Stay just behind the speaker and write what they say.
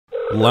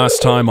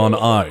Last time on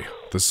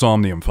The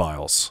Somnium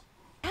Files.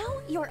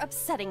 Now you're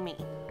upsetting me.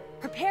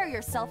 Prepare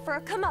yourself for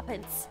a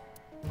comeuppance.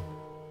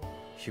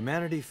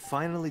 Humanity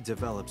finally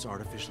develops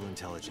artificial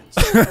intelligence.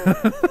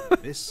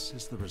 This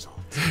is the result.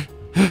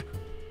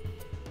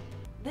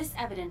 This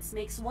evidence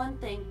makes one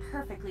thing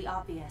perfectly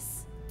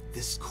obvious.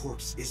 This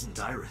corpse isn't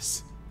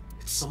Iris.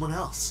 It's someone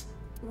else.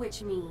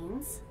 Which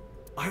means?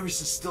 Iris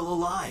is still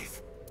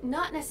alive.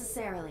 Not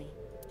necessarily.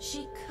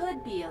 She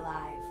could be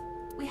alive.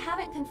 We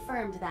haven't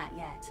confirmed that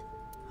yet.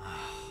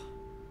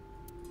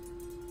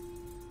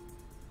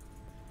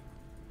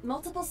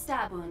 Multiple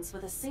stab wounds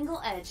with a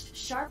single-edged,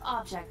 sharp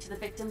object to the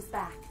victim's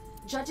back.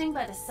 Judging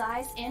by the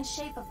size and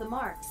shape of the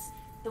marks,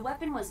 the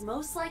weapon was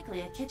most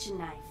likely a kitchen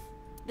knife.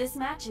 This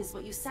matches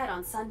what you said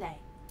on Sunday.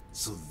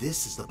 So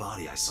this is the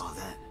body I saw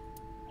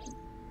then.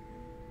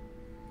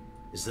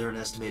 Is there an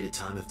estimated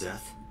time of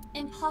death?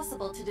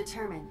 Impossible to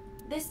determine.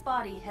 This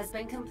body has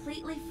been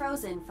completely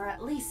frozen for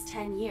at least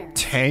 10 years.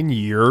 10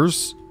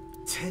 years?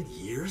 10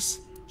 years?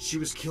 She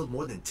was killed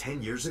more than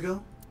 10 years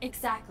ago?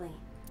 Exactly.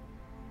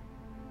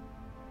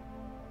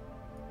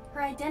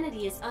 Her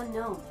identity is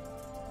unknown.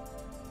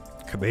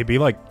 Could they be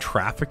like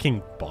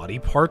trafficking body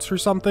parts or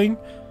something?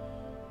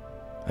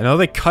 I know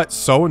they cut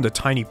So into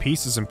tiny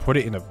pieces and put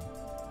it in a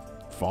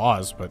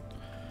vase, but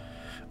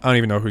I don't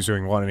even know who's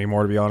doing what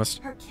anymore, to be honest.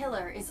 Her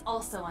killer is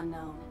also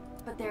unknown,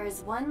 but there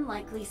is one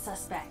likely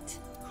suspect.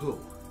 Who?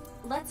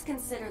 Let's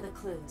consider the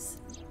clues.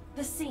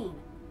 The scene.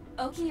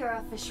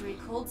 Okiura Fishery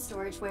Cold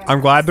Storage Warehouse.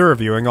 I'm glad they're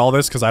reviewing all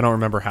this because I don't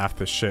remember half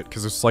this shit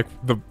because it's like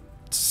the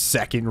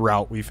second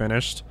route we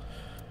finished.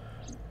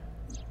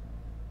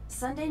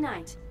 Sunday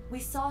night, we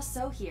saw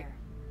So here.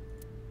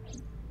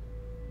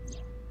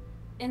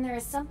 And there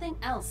is something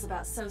else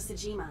about So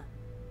Sejima.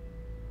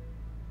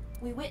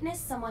 We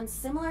witnessed someone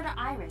similar to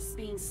Iris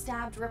being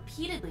stabbed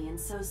repeatedly in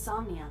So's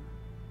somnium.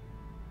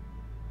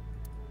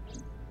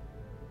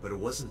 But it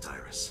wasn't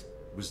Iris.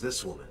 It was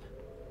this woman.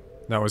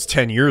 That was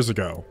 10 years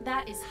ago.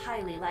 That is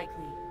highly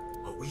likely.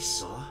 What we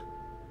saw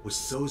was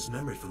So's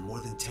memory from more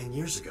than 10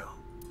 years ago.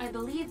 I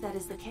believe that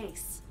is the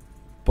case.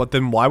 But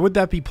then why would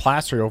that be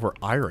plastered over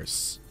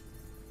Iris?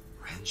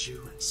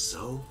 Renju and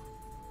So?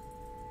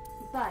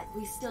 But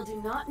we still do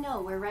not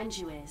know where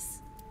Renju is.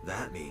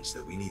 That means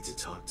that we need to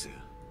talk to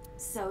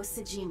So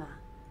Sejima.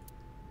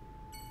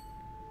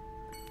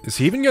 Is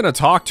he even gonna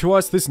talk to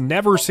us? This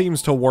never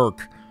seems to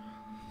work.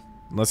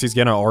 Unless he's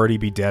gonna already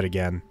be dead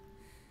again.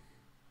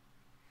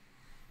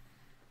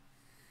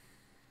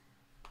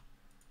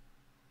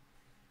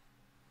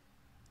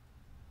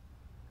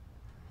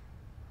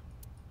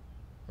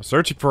 We're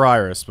searching for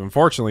Iris, but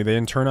unfortunately they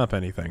didn't turn up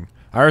anything.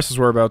 Iris's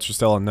whereabouts are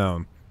still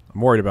unknown.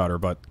 I'm worried about her,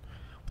 but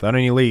without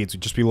any leads,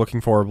 we'd just be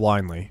looking for her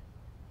blindly.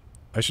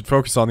 I should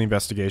focus on the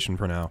investigation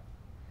for now.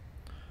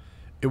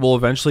 It will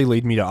eventually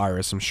lead me to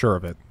Iris, I'm sure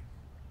of it.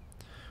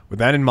 With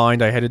that in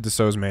mind, I headed to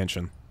So's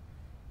mansion.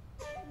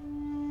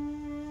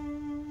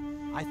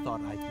 I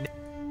thought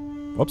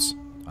Whoops,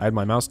 I had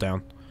my mouse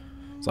down.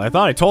 So I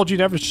thought I told you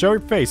never to show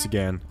your face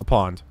again. A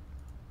pond.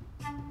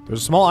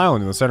 There's a small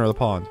island in the center of the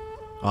pond.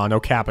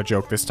 No Kappa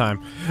joke this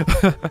time.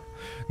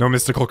 No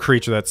mystical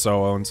creature that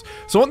So owns.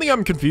 So one thing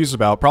I'm confused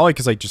about, probably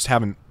because I just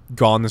haven't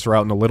gone this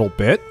route in a little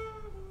bit.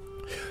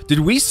 Did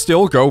we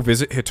still go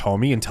visit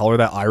Hitomi and tell her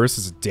that Iris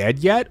is dead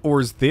yet?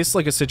 Or is this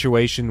like a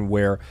situation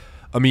where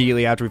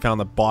immediately after we found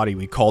the body,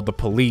 we called the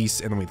police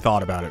and then we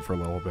thought about it for a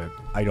little bit?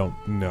 I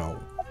don't know.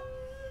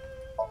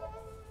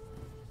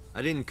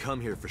 I didn't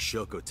come here for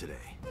Shoko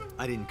today.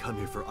 I didn't come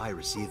here for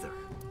Iris either.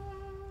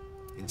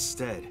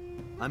 Instead,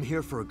 I'm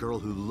here for a girl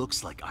who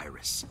looks like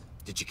Iris.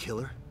 Did you kill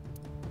her?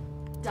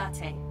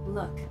 Date,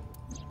 look.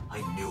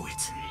 I knew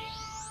it.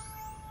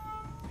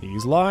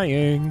 He's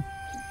lying.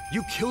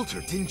 You killed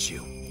her, didn't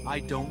you? I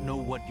don't know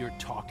what you're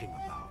talking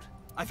about.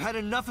 I've had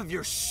enough of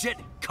your shit,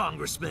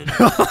 Congressman.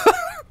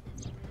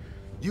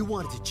 You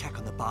wanted to check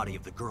on the body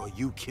of the girl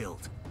you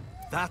killed.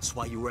 That's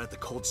why you were at the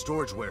cold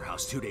storage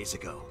warehouse 2 days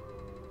ago.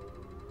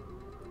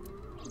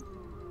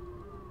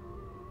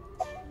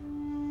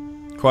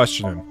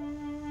 Question him.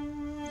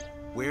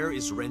 Where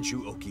is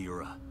Renju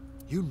Okiura?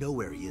 You know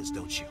where he is,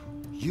 don't you?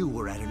 You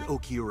were at an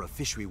Okiura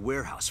fishery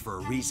warehouse for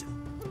a reason.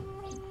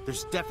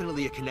 There's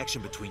definitely a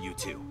connection between you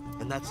two,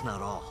 and that's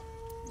not all.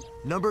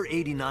 Number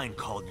 89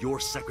 called your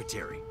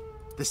secretary.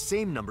 The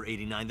same number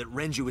 89 that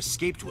Renju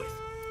escaped with.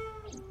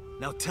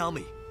 Now tell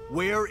me,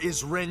 where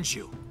is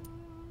Renju?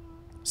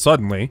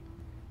 Suddenly,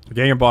 a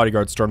gang of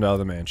bodyguards stormed out of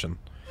the mansion.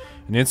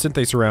 In an instant,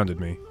 they surrounded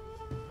me.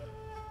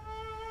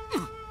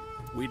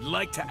 We'd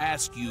like to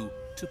ask you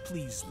to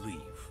please leave.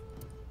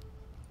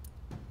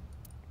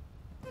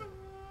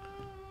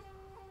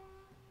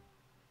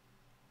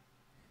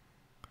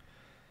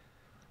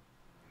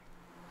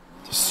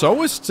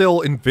 So is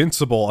still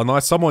invincible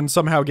unless someone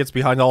somehow gets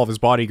behind all of his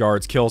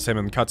bodyguards, kills him,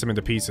 and cuts him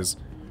into pieces.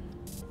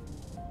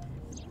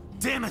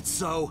 Damn it,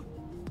 So!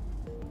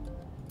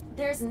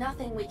 There's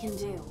nothing we can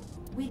do.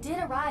 We did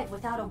arrive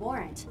without a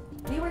warrant.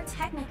 We were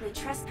technically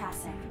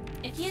trespassing.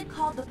 If he had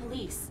called the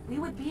police, we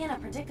would be in a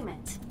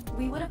predicament.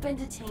 We would have been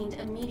detained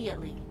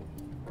immediately.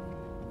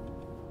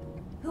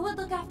 would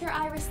look after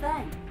Iris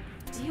then?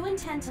 Do you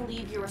intend to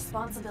leave your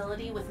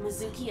responsibility with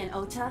Mizuki and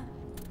Ota?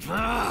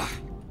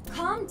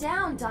 Calm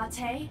down,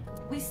 Date.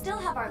 We still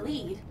have our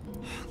lead.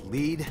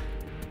 Lead?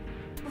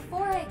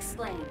 Before I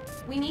explain,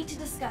 we need to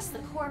discuss the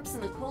corpse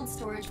in the cold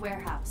storage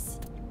warehouse.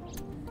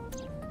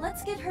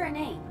 Let's give her a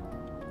name.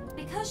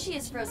 Because she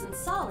is frozen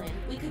solid,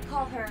 we could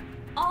call her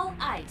All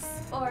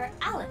Ice or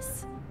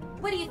Alice.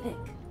 What do you think?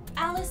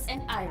 Alice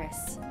and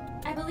Iris.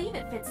 I believe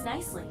it fits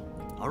nicely.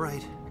 All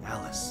right,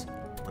 Alice.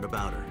 What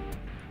about her?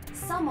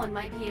 Someone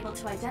might be able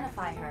to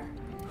identify her.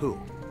 Who?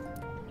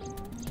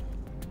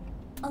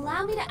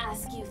 Allow me to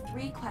ask you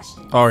 3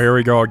 questions. Oh, here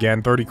we go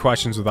again. 30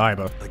 questions with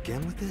Iba.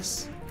 Again with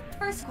this?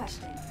 First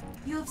question.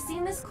 You have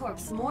seen this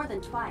corpse more than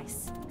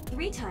twice.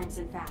 3 times,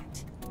 in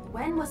fact.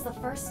 When was the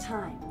first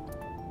time?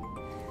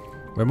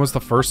 When was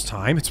the first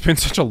time? It's been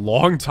such a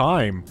long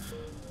time.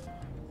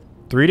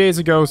 3 days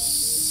ago,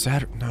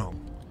 Saturday. No.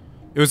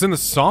 It was in the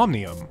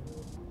Somnium.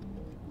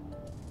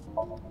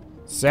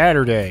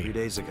 Saturday. 3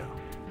 days ago.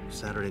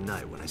 Saturday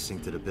night when I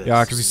synced it a bit.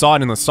 Yeah, because we saw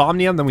it in the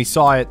Somnium, then we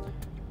saw it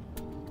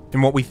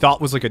in what we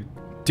thought was like a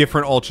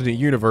different alternate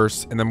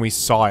universe, and then we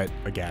saw it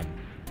again.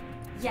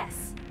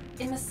 Yes.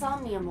 In the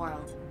Somnium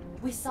world,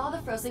 we saw the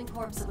frozen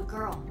corpse of a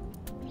girl.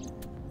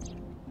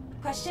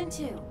 Question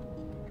 2.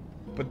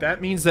 But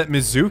that means that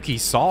Mizuki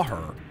saw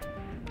her.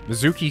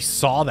 Mizuki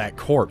saw that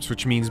corpse,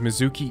 which means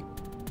Mizuki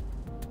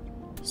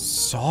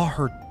saw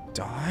her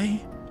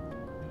die?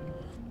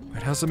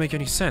 Wait, how does that make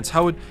any sense?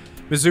 How would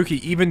Mizuki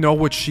even know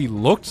what she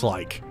looked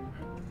like?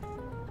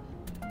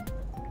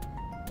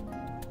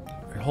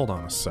 Wait, hold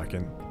on a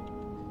second.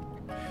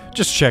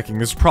 Just checking.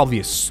 This is probably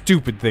a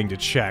stupid thing to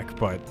check,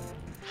 but...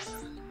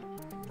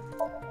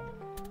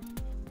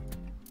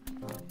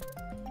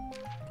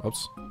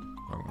 Oops.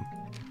 Wrong one.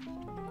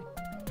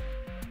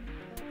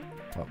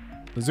 Well,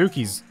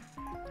 Mizuki's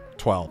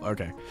 12.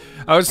 Okay.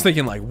 I was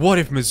thinking, like, what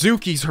if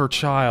Mizuki's her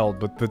child?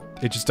 But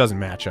it just doesn't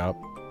match up.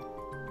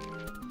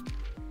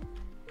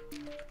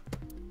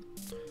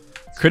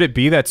 Could it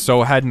be that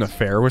So had an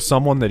affair with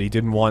someone that he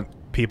didn't want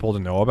people to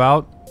know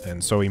about?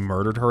 And so he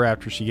murdered her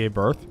after she gave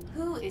birth?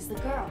 Who is the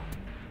girl?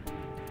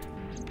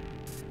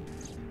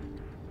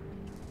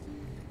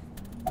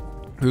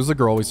 Who's the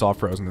girl we saw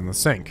frozen in the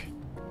sink?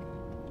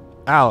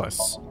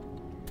 Alice.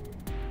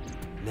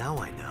 Now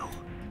I know.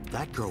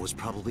 That girl was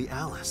probably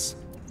Alice.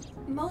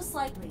 Most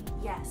likely,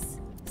 yes.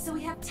 So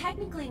we have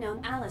technically known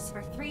Alice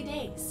for 3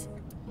 days.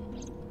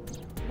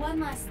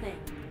 One last thing.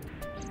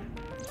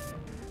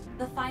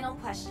 The final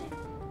question.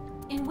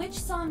 In which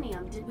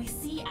Somnium did we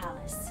see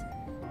Alice?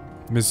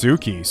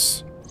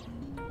 Mizuki's.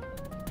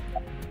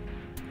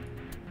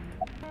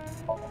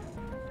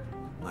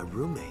 My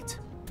roommate,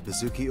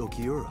 Mizuki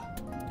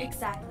Okiura.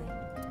 Exactly.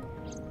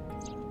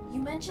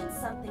 You mentioned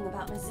something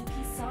about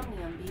Mizuki's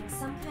Somnium being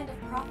some kind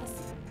of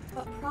prophecy,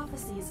 but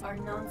prophecies are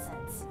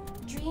nonsense.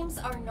 Dreams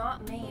are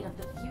not made of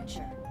the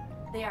future.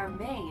 They are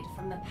made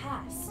from the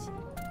past.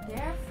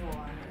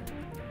 Therefore...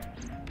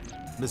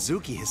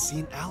 Mizuki has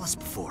seen Alice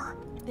before.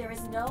 there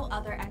is no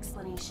other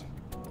explanation.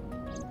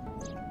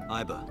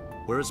 Iba,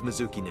 where is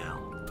Mizuki now?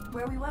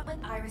 Where we went with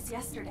Iris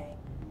yesterday,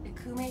 the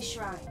Kume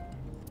Shrine.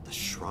 The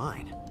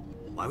shrine?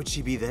 Why would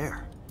she be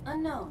there?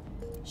 Unknown.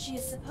 She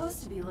is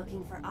supposed to be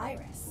looking for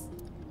Iris.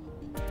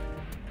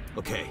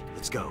 Okay,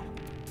 let's go.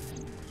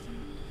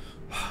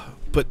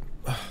 But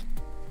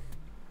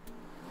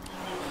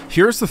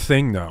here's the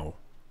thing, though.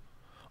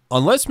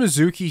 Unless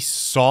Mizuki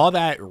saw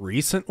that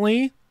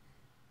recently,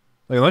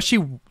 like, unless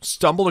she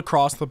stumbled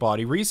across the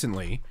body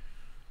recently.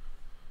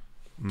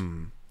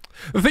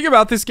 The thing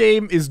about this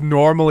game is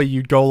normally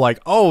you'd go like,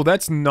 oh,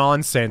 that's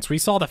nonsense. We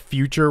saw the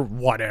future,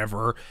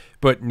 whatever.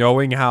 But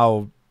knowing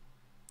how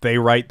they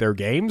write their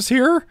games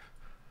here,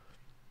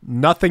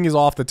 nothing is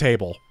off the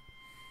table.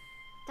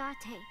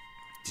 Date,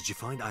 Did you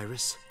find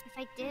Iris? if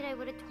I did, I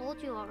would have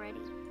told you already.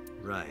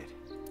 Right.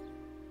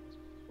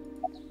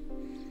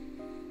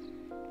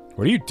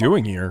 What are you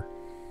doing here?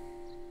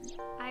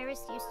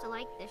 Iris used to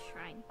like this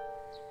shrine.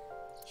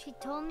 She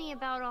told me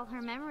about all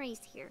her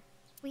memories here.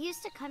 We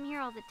used to come here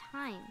all the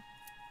time.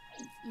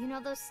 You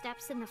know those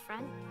steps in the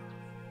front?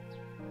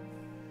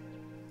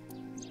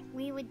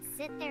 We would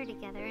sit there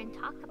together and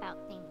talk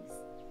about things.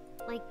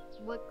 Like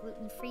what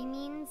gluten-free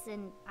means,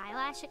 and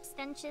eyelash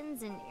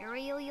extensions, and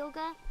aerial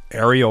yoga.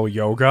 Aerial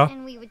yoga?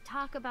 And we would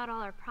talk about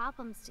all our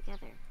problems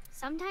together.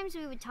 Sometimes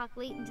we would talk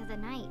late into the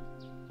night.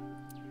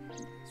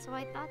 So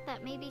I thought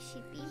that maybe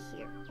she'd be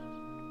here.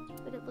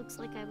 But it looks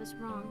like I was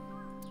wrong.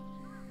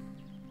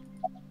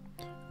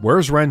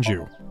 Where's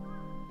Renju?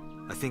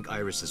 I think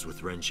Iris is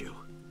with Renju.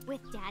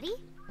 With Daddy?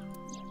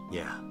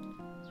 Yeah.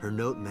 Her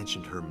note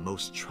mentioned her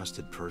most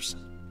trusted person.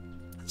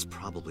 That's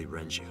probably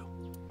Renju.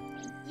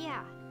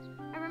 Yeah.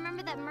 I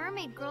remember that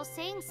mermaid girl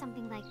saying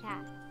something like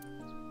that.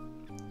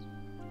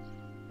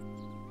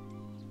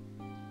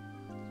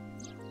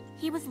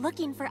 He was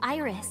looking for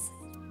Iris.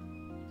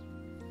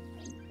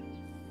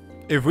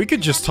 If we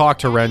could just talk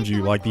to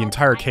Renju, like, the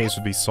entire case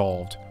would be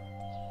solved.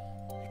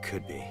 It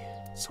could be.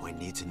 So I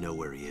need to know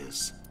where he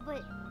is.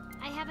 But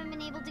I haven't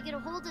been able to get a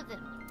hold of him.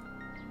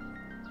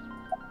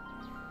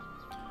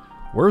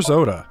 Where's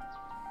Oda?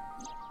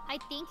 I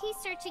think he's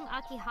searching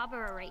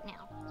Akihabara right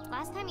now.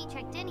 Last time he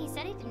checked in, he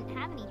said he didn't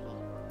have anything.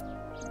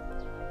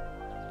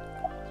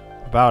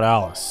 About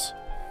Alice.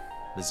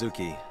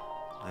 Mizuki,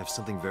 I have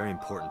something very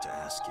important to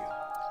ask you.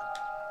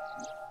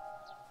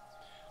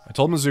 I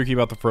told Mizuki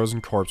about the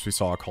frozen corpse we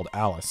saw called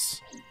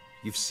Alice.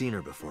 You've seen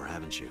her before,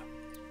 haven't you?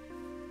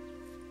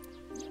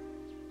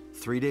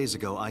 3 days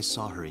ago, I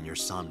saw her in your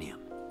somnium.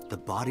 The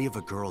body of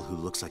a girl who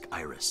looks like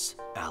Iris,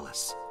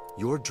 Alice.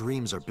 Your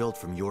dreams are built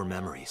from your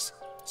memories.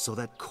 So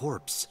that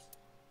corpse...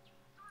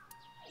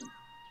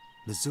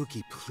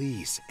 Mizuki,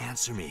 please,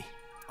 answer me.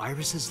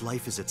 Iris's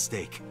life is at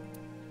stake.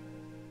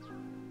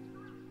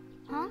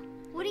 Huh?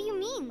 What do you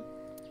mean?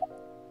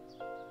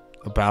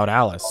 About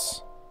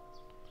Alice.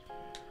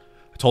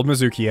 I told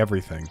Mizuki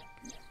everything.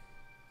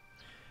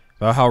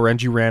 About how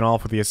Renju ran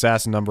off with the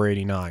assassin number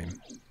 89.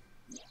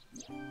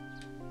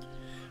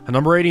 And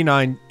number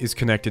 89 is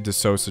connected to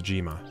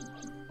Sosajima.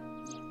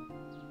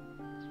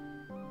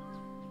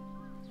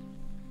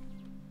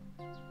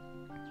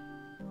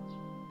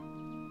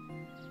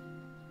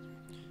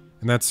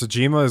 And that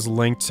Sajima is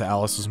linked to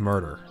Alice's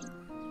murder.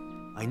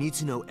 I need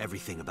to know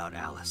everything about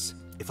Alice.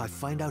 If I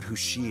find out who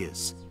she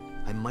is,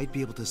 I might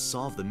be able to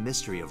solve the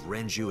mystery of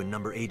Renju and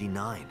number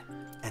 89.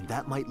 And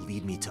that might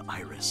lead me to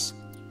Iris.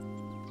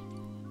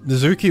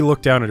 Mizuki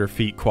looked down at her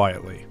feet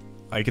quietly.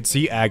 I could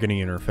see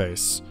agony in her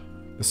face.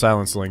 The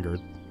silence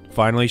lingered.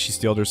 Finally, she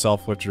steeled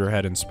herself, lifted her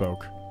head, and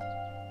spoke.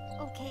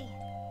 Okay,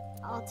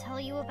 I'll tell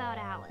you about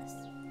Alice.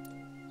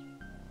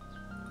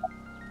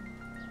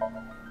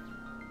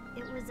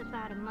 It was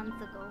about a month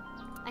ago.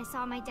 I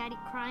saw my daddy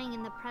crying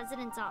in the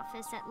president's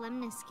office at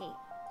Lemnis Gate.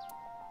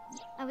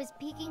 I was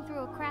peeking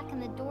through a crack in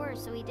the door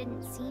so he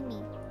didn't see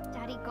me.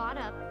 Daddy got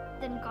up,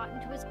 then got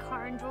into his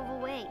car and drove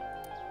away.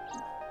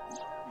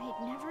 I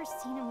had never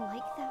seen him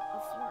like that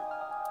before.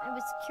 I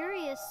was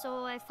curious,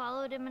 so I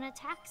followed him in a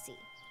taxi.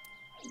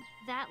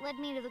 That led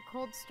me to the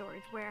cold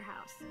storage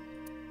warehouse.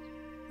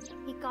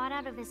 He got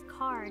out of his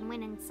car and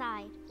went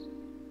inside.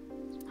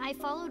 I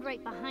followed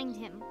right behind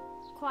him,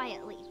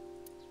 quietly.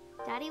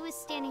 Daddy was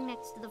standing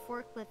next to the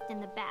forklift in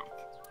the back.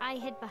 I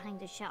hid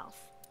behind a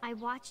shelf. I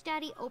watched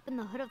Daddy open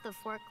the hood of the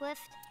forklift,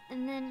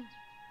 and then,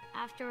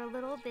 after a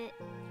little bit,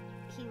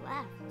 he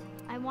left.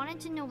 I wanted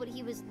to know what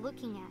he was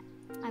looking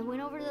at. I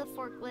went over to the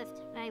forklift,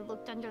 and I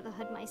looked under the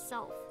hood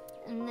myself.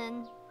 And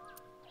then...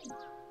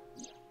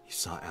 You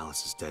saw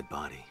Alice's dead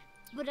body.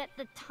 But at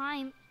the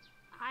time,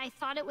 I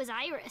thought it was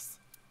Iris.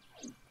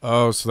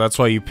 Oh, so that's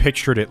why you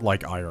pictured it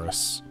like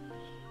Iris.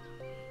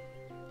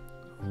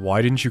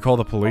 Why didn't you call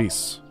the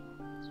police?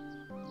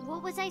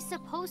 What was I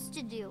supposed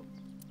to do?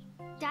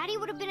 Daddy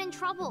would have been in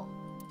trouble.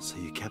 So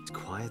you kept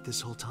quiet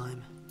this whole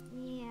time?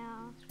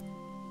 Yeah.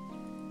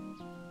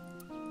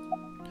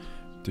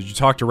 Did you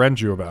talk to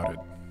Renju about it?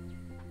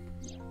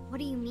 What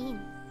do you mean?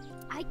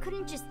 I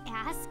couldn't just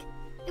ask.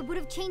 It would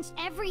have changed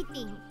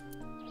everything.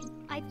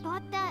 I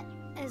thought that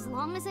as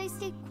long as I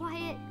stayed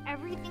quiet,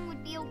 everything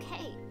would be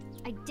okay.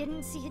 I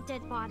didn't see a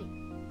dead body.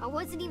 I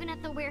wasn't even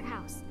at the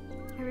warehouse.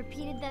 I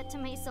repeated that to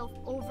myself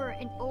over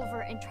and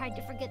over and tried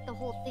to forget the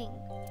whole thing.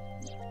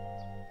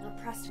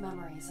 Repressed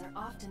memories are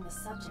often the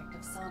subject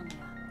of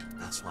somnia.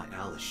 That's why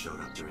Alice showed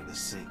up during the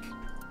sync.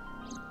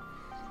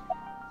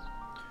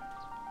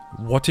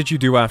 What did you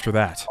do after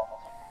that?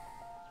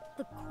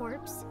 The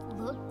corpse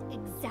looked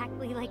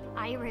exactly like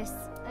Iris.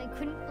 I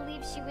couldn't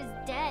believe she was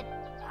dead.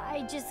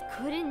 I just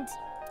couldn't.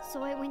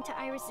 So I went to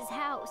Iris's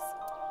house.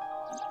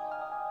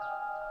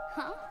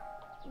 Huh?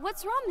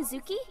 What's wrong,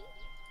 Mizuki?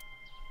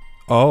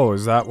 Oh,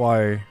 is that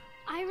why...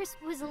 Iris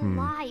was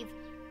alive.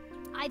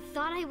 I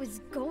thought I was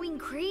going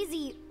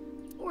crazy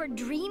or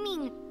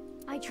dreaming.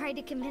 I tried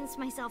to convince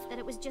myself that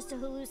it was just a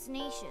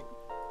hallucination.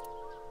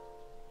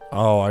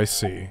 Oh, I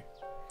see.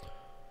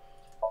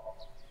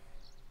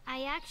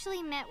 I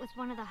actually met with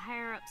one of the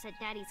higher-ups at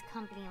Daddy's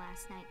company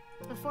last night,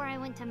 before I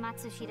went to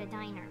Matsushita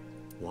Diner.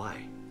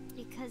 Why?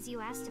 Because you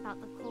asked about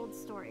the cold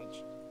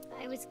storage.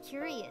 I was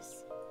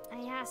curious.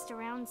 I asked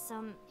around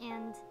some,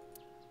 and...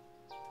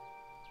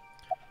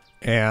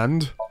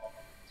 And?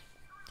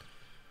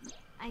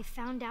 I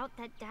found out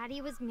that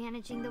Daddy was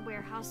managing the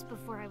warehouse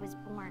before I was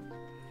born.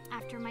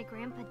 After my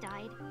grandpa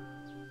died,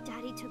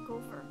 Daddy took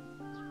over.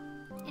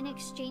 In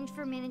exchange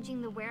for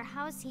managing the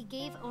warehouse, he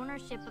gave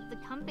ownership of the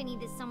company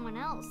to someone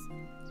else.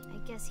 I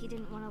guess he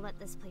didn't want to let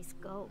this place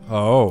go.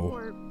 Oh.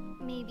 Or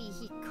maybe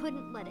he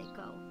couldn't let it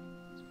go.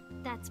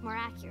 That's more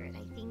accurate,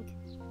 I think.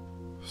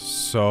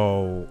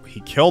 So,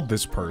 he killed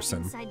this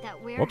person. Inside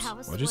that Whoops,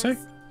 warehouse what'd you say?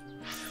 was-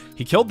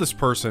 He killed this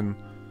person,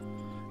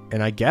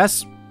 and I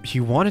guess he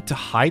wanted to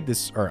hide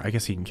this, or I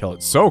guess he didn't kill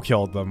it, So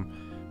killed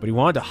them, but he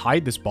wanted to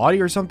hide this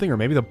body or something, or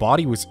maybe the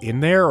body was in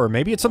there, or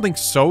maybe it's something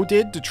So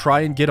did to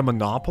try and get a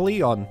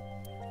monopoly on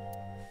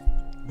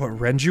what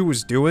Renju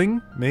was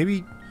doing.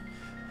 Maybe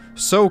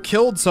So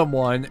killed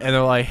someone, and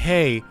they're like,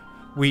 hey,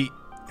 we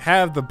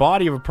have the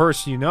body of a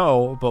person you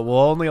know, but we'll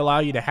only allow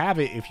you to have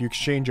it if you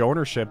exchange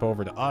ownership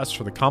over to us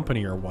for the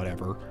company or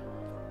whatever.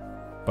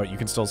 But you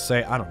can still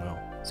say, I don't know.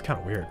 It's kind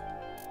of weird.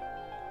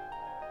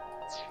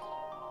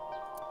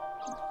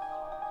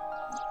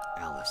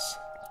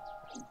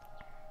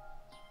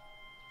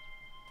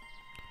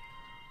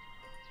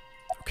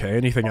 Okay,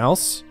 anything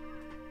else?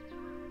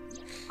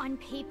 On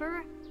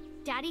paper,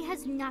 Daddy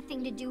has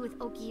nothing to do with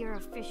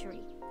Okiura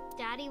Fishery.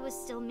 Daddy was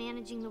still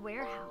managing the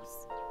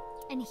warehouse.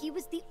 And he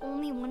was the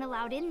only one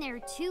allowed in there,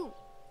 too.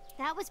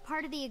 That was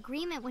part of the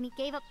agreement when he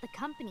gave up the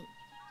company.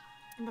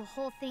 And the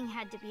whole thing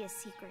had to be a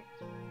secret.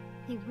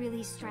 He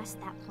really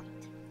stressed that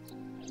point.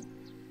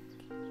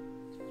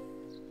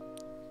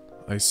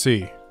 I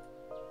see.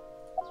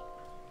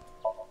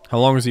 How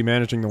long was he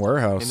managing the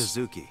warehouse?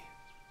 Inazuki,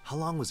 how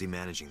long was he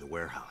managing the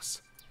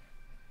warehouse?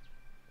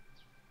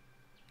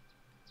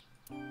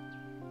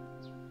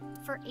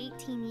 For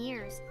 18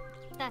 years.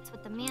 That's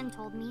what the man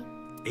told me.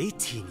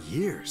 18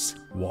 years?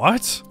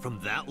 What? From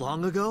that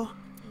long ago?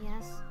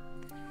 Yes.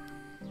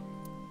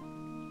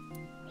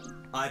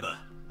 Aiba,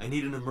 I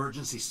need an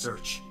emergency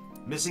search.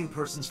 Missing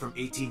persons from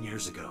 18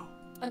 years ago.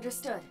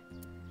 Understood.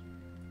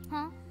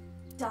 Huh?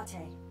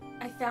 Date,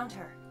 I found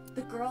her.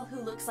 The girl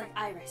who looks like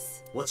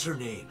Iris. What's her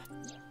name?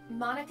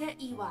 Monica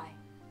Iwai.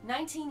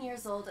 19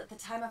 years old at the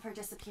time of her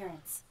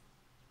disappearance.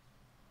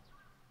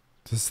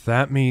 Does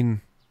that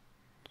mean...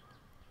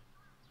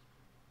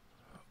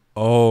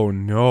 Oh,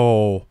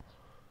 no.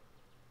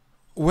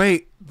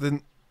 Wait,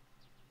 then...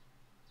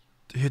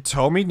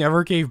 Hitomi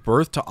never gave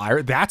birth to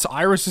Iris? That's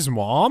Iris's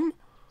mom?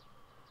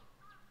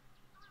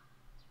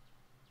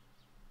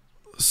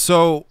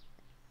 So...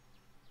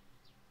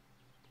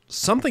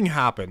 Something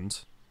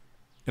happened,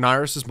 and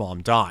Iris's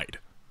mom died.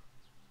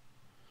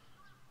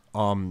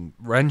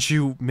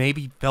 Renju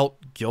maybe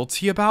felt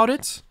guilty about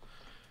it?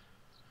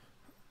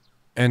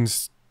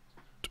 And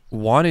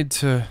wanted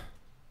to...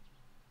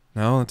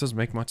 No, that doesn't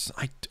make much sense.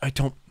 I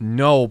don't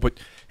know, but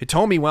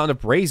Hitomi wound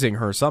up raising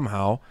her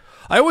somehow.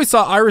 I always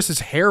thought Iris's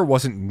hair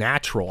wasn't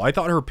natural. I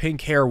thought her pink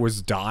hair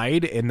was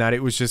dyed and that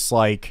it was just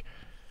like,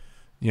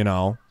 you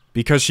know,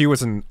 because she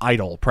was an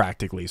idol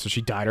practically. So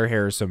she dyed her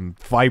hair some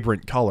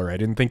vibrant color. I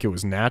didn't think it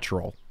was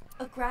natural.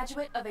 A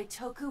graduate of a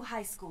Toku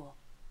high school.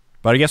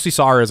 But I guess we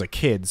saw her as a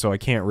kid, so I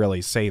can't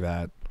really say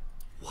that.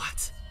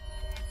 What?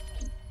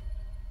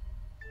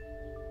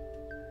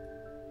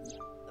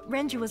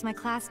 Renju was my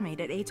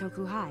classmate at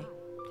Eitoku High.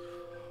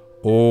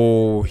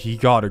 Oh, he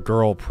got a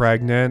girl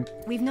pregnant.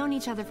 We've known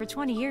each other for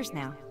 20 years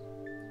now.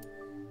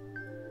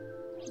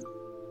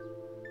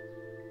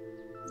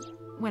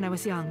 When I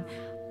was young,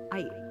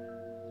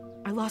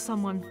 I lost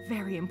someone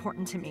very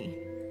important to me.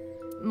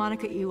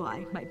 Monica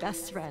Iwai, my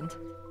best friend.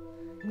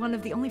 One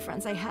of the only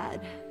friends I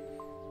had.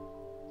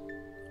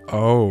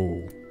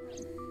 Oh.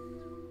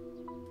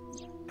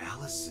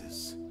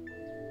 Alice's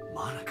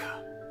Monica.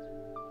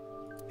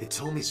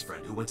 Hitomi's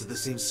friend who went to the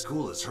same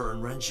school as her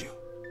and Renju.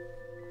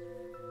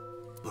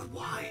 But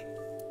why?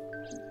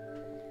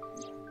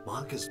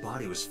 Monica's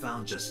body was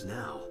found just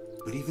now,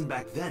 but even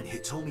back then,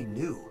 Hitomi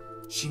knew.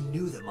 She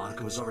knew that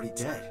Monica was already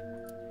dead.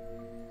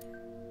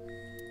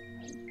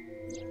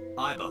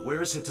 Aiba,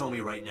 where is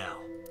Hitomi right now?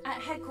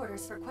 At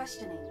headquarters for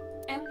questioning.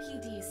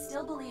 MPD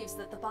still believes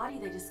that the body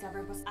they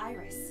discovered was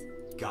Iris.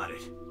 Got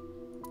it.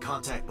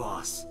 Contact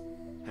boss.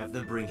 Have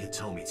them bring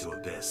Hitomi to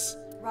Abyss.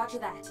 Roger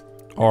that.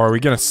 Oh, are we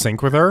gonna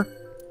sync with her?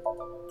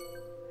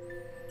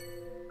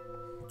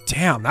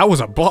 Damn, that was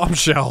a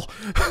bombshell.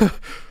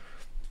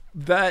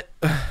 That...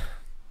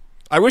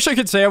 I wish I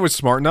could say I was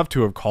smart enough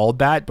to have called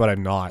that, but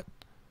I'm not.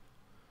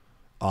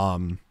 A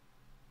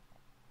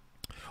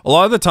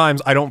lot of the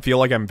times, I don't feel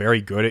like I'm very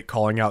good at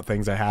calling out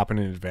things that happen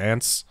in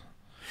advance.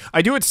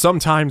 I do it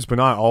sometimes, but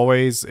not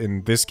always,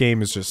 and this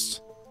game is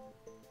just...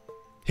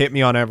 hit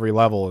me on every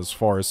level as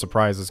far as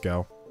surprises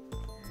go.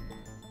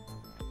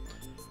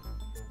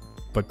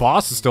 But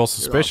boss is still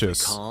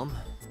suspicious. You're awfully calm.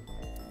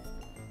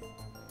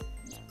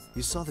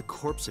 You saw the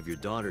corpse of your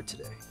daughter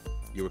today.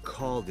 You were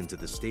called into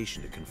the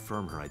station to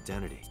confirm her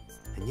identity.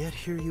 And yet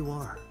here you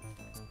are,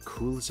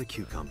 cool as a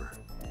cucumber,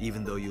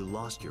 even though you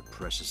lost your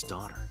precious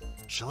daughter.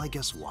 Shall I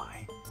guess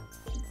why?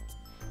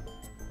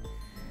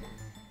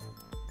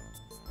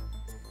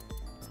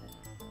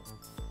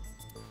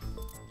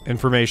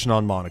 Information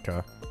on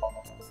Monica.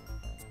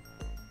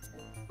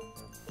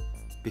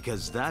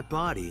 Because that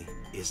body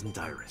isn't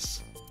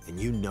Iris. And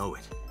you know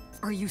it.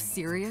 Are you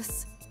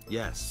serious?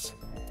 Yes.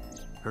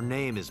 Her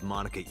name is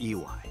Monica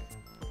Iwai.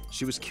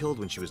 She was killed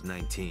when she was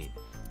 19.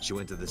 She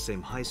went to the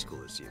same high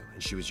school as you,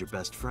 and she was your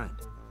best friend.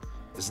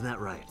 Isn't that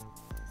right?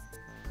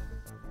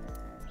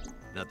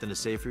 Nothing to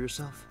say for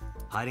yourself?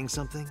 Hiding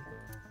something?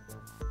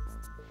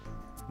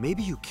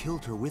 Maybe you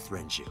killed her with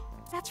Renju.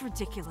 That's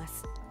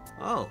ridiculous.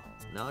 Oh,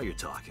 now you're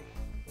talking.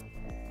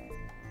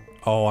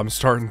 Oh, I'm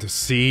starting to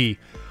see.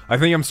 I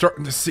think I'm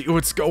starting to see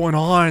what's going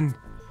on.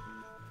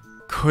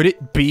 Could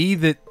it be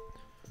that...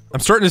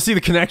 I'm starting to see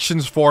the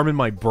connections form in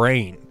my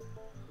brain.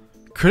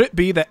 Could it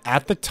be that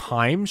at the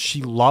time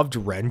she loved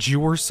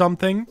Renju or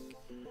something?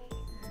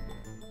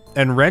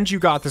 And Renju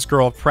got this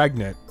girl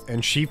pregnant,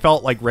 and she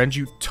felt like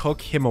Renju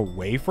took him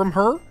away from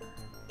her?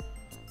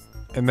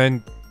 And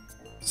then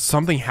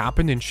something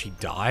happened and she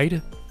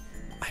died?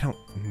 I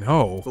don't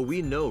know. But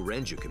we know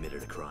Renju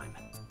committed a crime.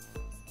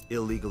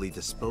 Illegally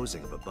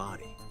disposing of a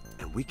body.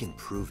 And we can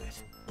prove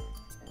it.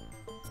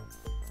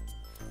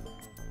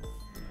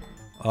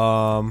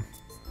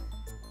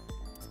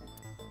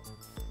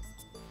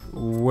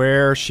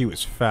 Where she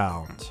was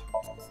found.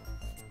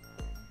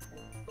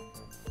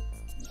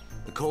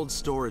 The cold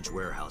storage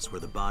warehouse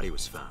where the body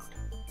was found.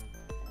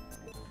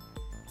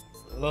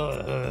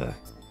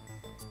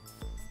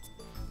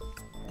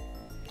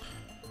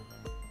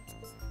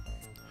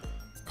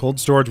 Cold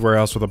storage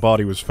warehouse where the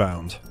body was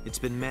found. It's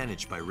been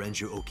managed by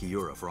Renju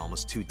Okiura for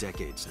almost 2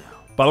 decades now.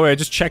 By the way, I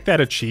just checked that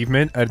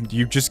achievement, and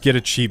you just get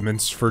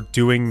achievements for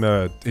doing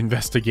the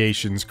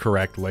investigations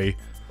correctly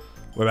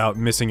without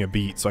missing a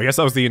beat. So I guess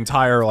that was the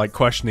entire, like,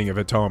 questioning of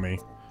Hitomi.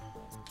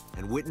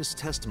 And witness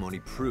testimony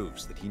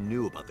proves that he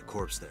knew about the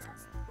corpse there.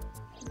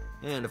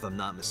 And if I'm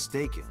not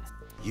mistaken,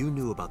 you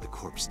knew about the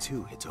corpse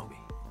too, Hitomi.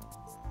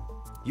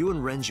 You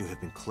and Renju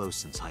have been close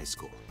since high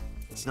school.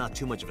 It's not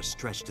too much of a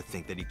stretch to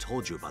think that he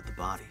told you about the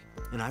body.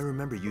 And I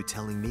remember you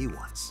telling me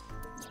once.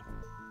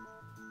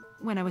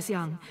 When I was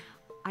young,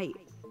 I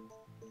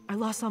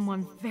lost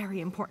someone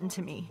very important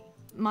to me.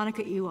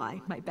 Monica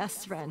Iwai, my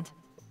best friend.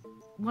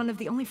 One of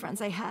the only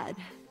friends I had.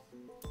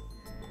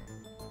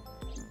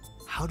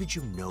 How did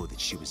you know that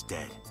she was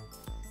dead?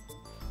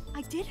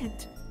 I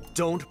didn't.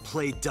 Don't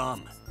play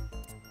dumb.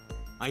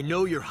 I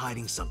know you're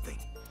hiding something.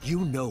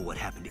 You know what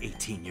happened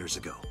 18 years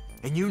ago.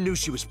 And you knew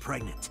she was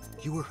pregnant.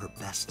 You were her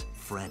best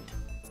friend.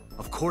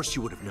 Of course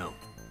you would have known.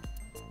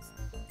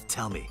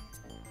 Tell me.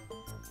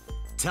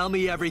 Tell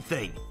me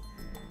everything.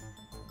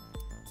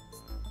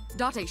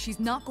 Date, she's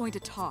not going to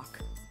talk.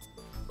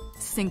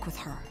 Sync with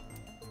her.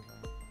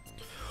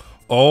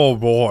 Oh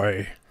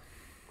boy.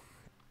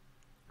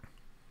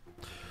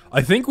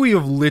 I think we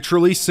have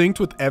literally synced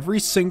with every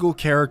single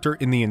character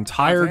in the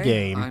entire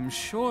game. I'm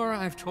sure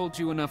I've told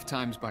you enough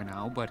times by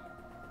now,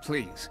 but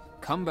please,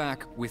 come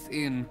back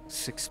within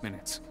 6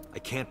 minutes. I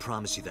can't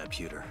promise you that,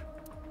 Pewter.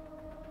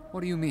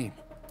 What do you mean?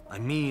 I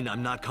mean,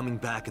 I'm not coming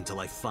back until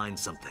I find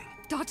something.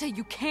 Date,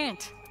 you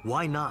can't.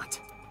 Why not?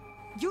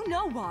 You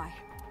know why.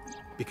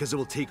 Because it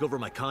will take over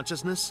my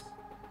consciousness?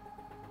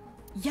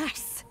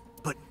 Yes.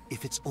 But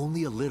if it's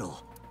only a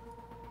little...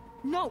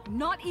 No,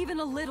 not even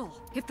a little.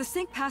 If the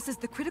sync passes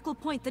the critical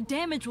point, the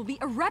damage will be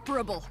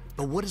irreparable.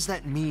 But what does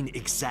that mean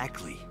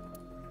exactly?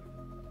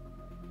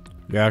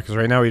 Yeah, because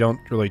right now we don't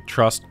really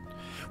trust...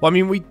 Well, I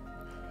mean, we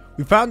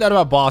found out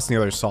about Boss and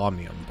the other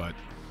Somnium, but...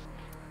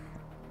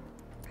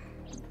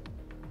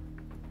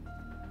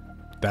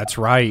 That's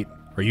right.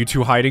 Are you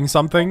two hiding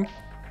something?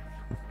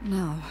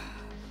 No.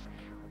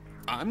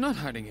 I'm not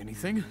hiding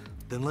anything.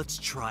 Then let's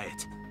try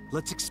it.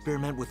 Let's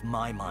experiment with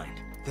my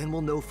mind. Then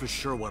we'll know for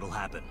sure what'll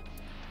happen.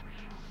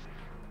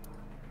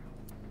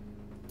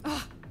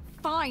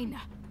 Fine.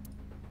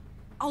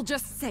 I'll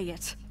just say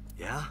it.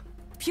 Yeah?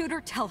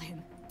 Pewter, tell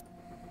him.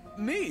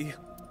 Me?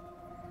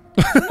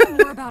 You know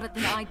more about it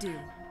than I do.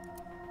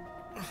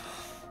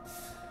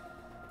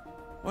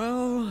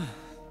 Well...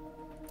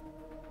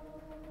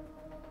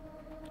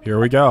 Here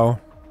we go.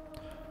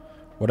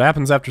 What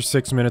happens after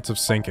 6 minutes of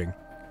syncing?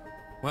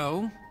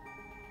 Well,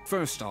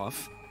 first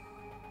off,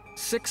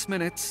 6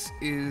 minutes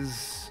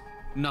is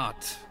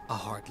not a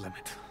hard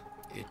limit.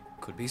 It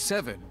could be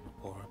 7,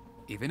 or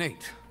even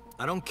 8.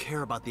 I don't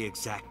care about the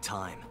exact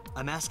time.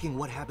 I'm asking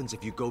what happens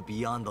if you go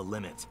beyond the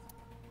limit.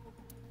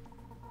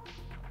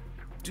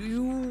 Do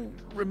you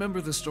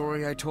remember the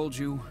story I told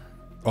you?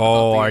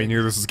 Oh, I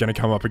knew this was gonna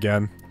come up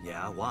again.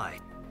 Yeah, why?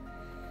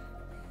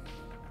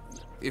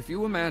 If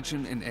you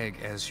imagine an egg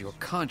as your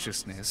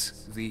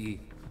consciousness, the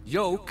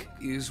yolk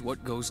is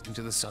what goes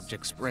into the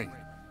subject's brain.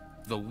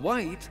 The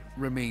white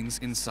remains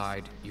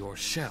inside your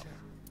shell.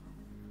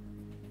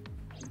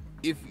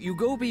 If you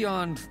go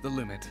beyond the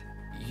limit,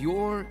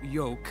 your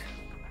yolk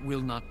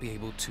will not be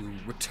able to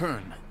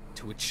return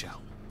to its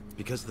shell.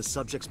 Because the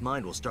subject's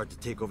mind will start to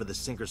take over the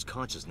sinker's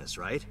consciousness,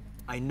 right?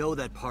 I know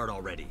that part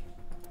already.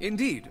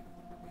 Indeed.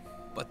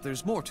 But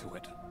there's more to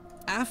it.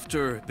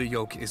 After the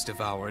yolk is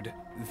devoured,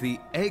 the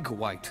egg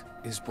white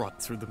is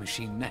brought through the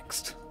machine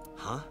next.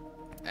 Huh?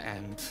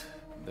 And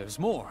there's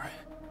more.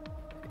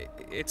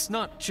 It's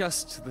not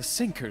just the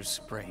sinker's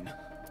brain.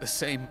 The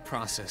same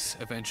process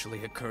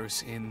eventually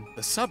occurs in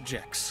the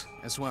subject's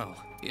as well.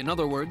 In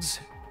other words,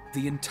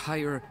 the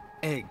entire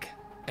egg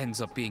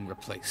ends up being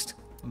replaced.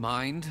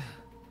 Mind,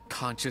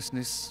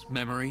 consciousness,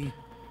 memory,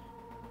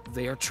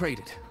 they are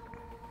traded.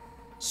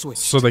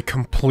 Switched. So they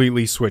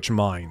completely switch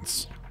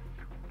minds.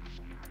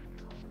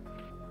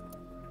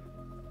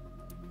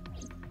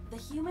 The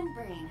human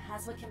brain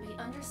has what can be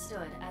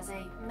understood as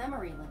a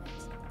memory limit.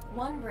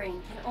 One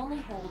brain can only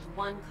hold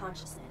one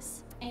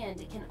consciousness, and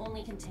it can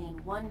only contain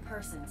one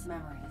person's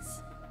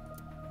memories.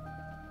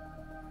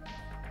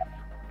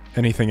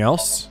 Anything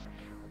else?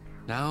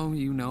 Now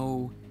you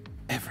know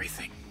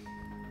everything.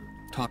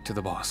 Talk to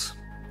the boss.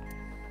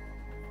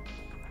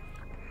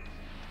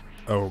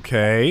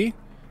 Okay.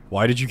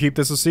 Why did you keep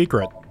this a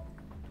secret?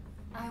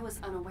 I was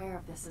unaware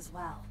of this as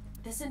well.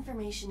 This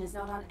information is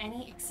not on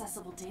any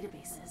accessible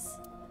databases.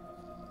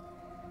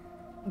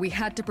 We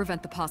had to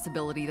prevent the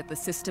possibility that the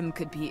system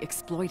could be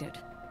exploited.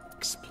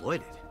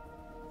 Exploited?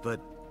 But...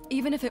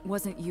 Even if it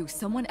wasn't you,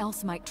 someone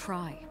else might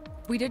try.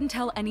 We didn't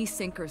tell any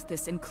Syncers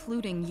this,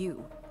 including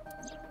you.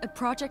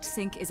 Project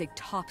Sync is a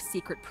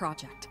top-secret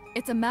project.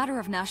 It's a matter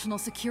of national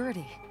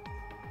security.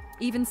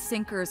 Even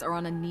Syncers are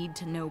on a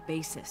need-to-know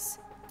basis.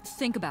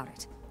 Think about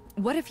it.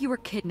 What if you were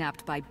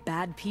kidnapped by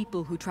bad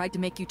people who tried to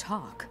make you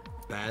talk?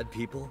 Bad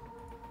people?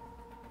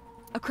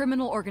 A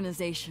criminal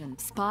organization,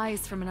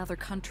 spies from another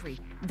country,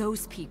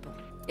 those people.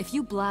 If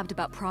you blabbed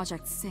about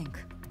Project Sync,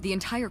 the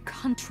entire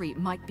country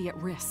might be at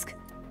risk.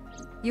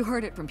 You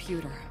heard it from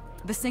Pewter.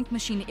 The Sync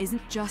machine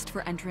isn't just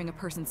for entering a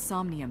person's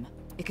somnium.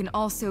 It can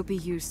also be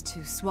used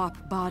to swap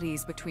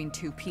bodies between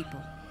two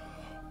people.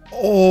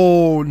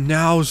 Oh,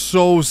 now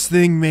So's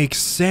thing makes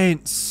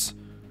sense.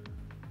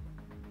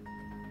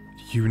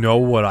 You know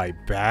what I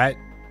bet?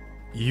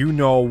 You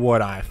know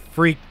what I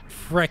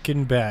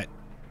frickin' bet.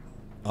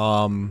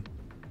 The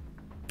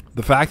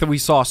fact that we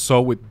saw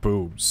So with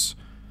boobs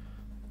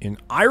in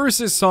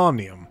Iris's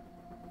somnium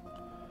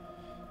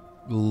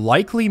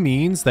likely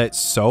means that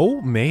So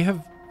may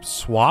have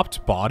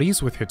swapped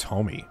bodies with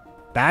Hitomi.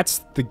 That's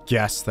the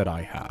guess that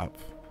I have.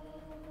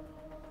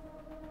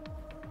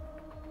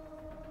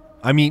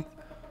 I mean,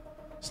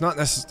 it's not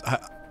necessarily...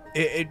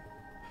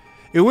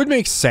 It would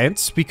make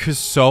sense because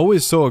So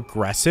is so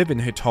aggressive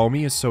and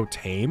Hitomi is so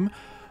tame.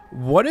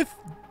 What if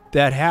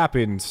that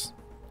happens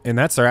and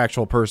that's their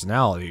actual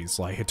personalities?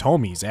 Like,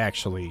 Hitomi's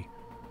actually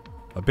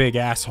a big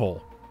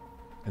asshole.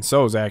 And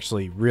So's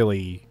actually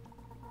really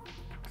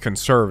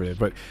conservative.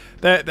 But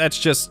that's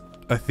just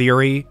a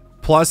theory.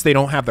 Plus, they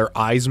don't have their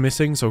eyes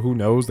missing, so who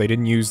knows? They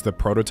didn't use the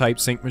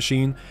prototype sync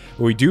machine.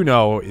 What we do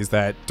know is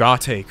that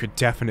Date could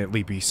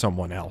definitely be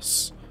someone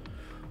else.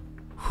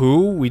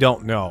 Who? We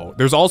don't know.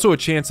 There's also a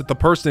chance that the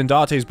person in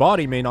Date's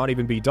body may not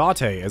even be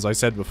Date, as I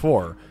said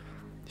before.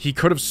 He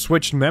could have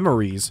switched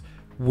memories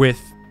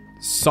with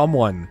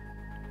someone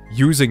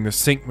using the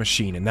sync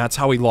machine, and that's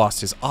how he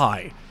lost his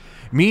eye.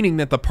 Meaning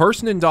that the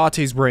person in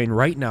Date's brain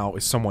right now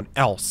is someone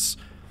else,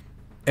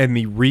 and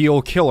the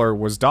real killer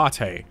was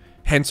Date.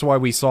 Hence why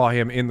we saw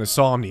him in the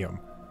Somnium.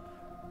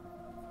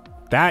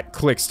 That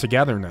clicks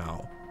together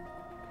now.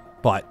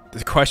 But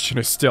the question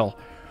is still,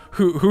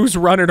 who's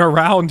running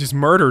around to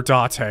murder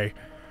Date?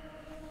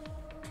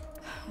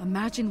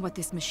 Imagine what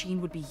this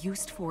machine would be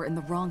used for in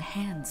the wrong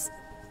hands.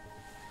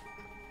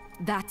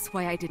 That's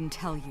why I didn't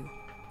tell you.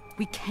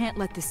 We can't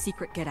let this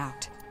secret get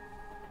out.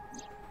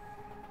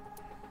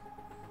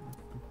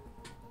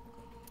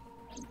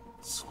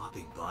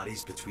 Swapping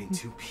bodies between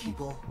two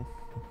people?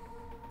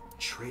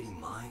 Trading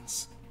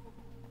minds?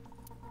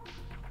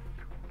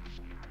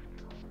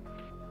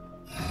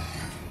 You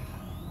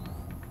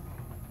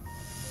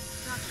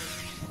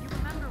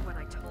remember what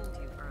I told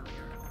you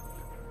earlier?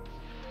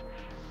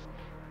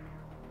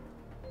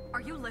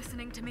 Are you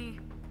listening to me?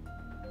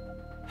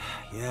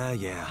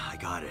 Yeah, I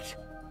got it.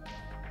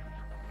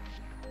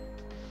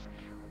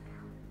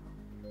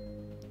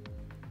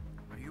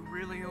 Are you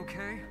really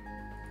okay?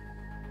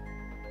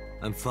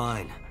 I'm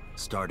fine.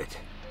 Start it.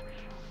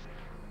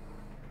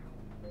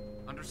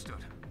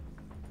 Understood.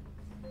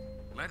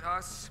 Let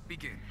us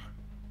begin.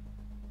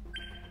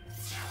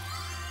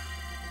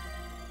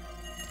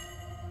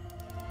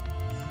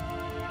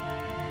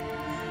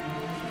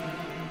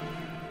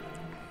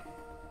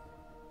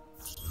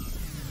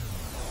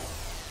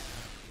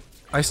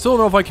 I still don't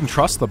know if I can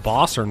trust the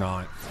boss or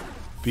not.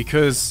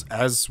 Because,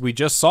 as we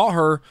just saw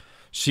her,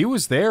 she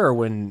was there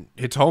when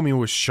Hitomi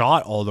was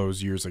shot all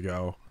those years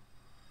ago.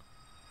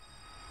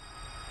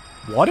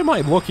 What am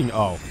I looking...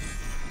 Oh.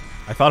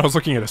 I thought I was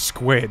looking at a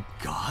squid.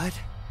 God?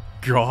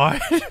 God?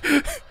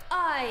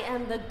 I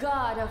am the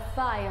god of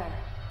fire.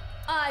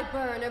 I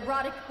burn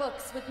erotic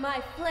books with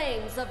my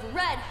flames of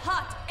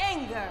red-hot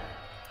anger.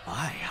 My,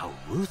 how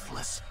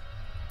ruthless.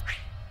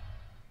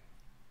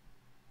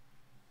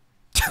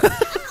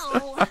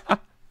 Ow!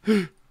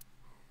 Are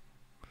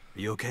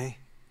you okay?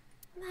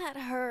 That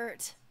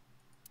hurt.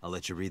 I'll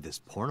let you read this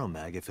porno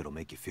mag if it'll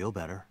make you feel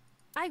better.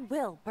 I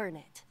will burn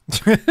it.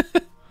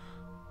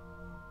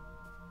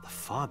 The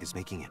fog is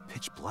making it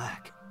pitch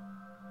black.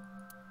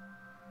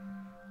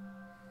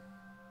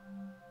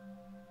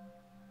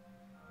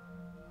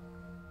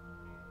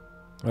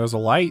 There's a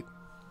light.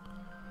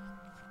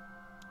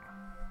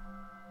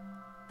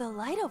 The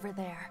light over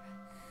there.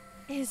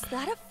 Is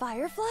that a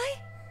firefly?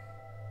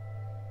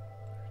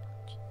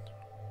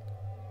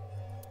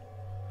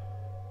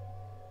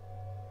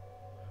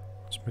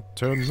 Let's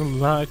turn the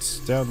lights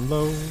down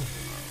low.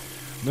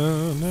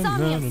 No, no,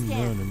 no, no,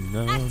 no,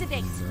 no, no.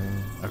 Activate.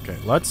 Okay,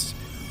 let's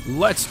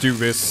do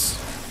this.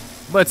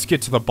 Let's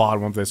get to the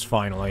bottom of this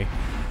finally.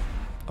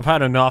 I've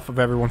had enough of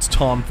everyone's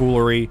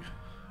tomfoolery.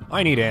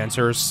 I need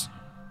answers.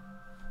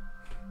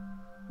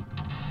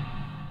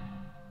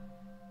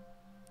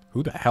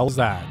 Who the hell's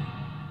that?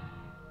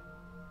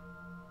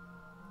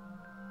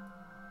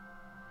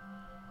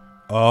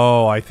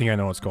 Oh, I think I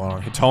know what's going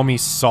on. Hitomi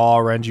saw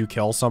Renju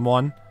kill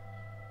someone.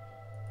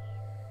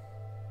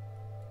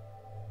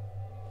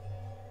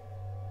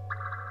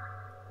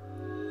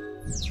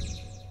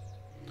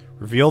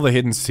 Reveal the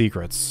hidden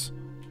secrets.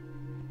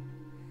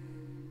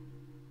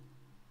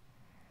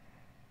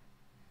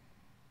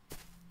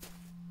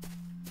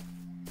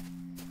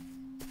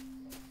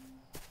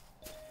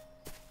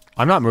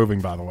 I'm not moving,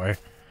 by the way.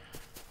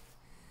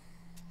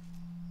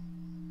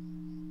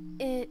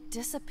 It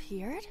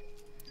disappeared?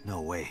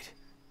 No, wait.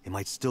 It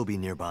might still be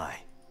nearby.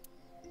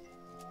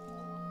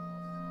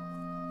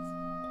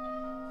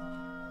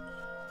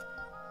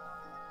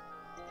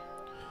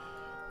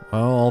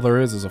 Well, all there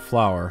is a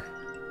flower.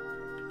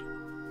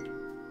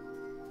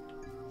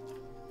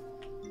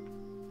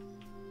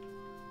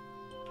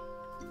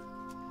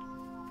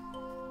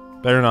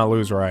 Better not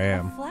lose where I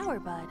am. A flower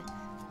bud.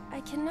 I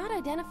cannot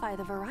identify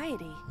the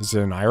variety. Is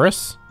it an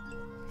iris?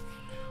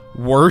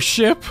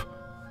 Worship?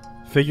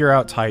 Figure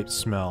out type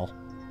smell.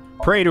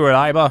 Pray to it,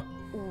 Aiba.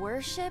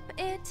 Worship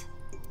it?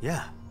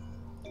 Yeah.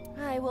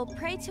 I will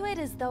pray to it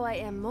as though I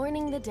am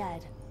mourning the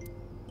dead.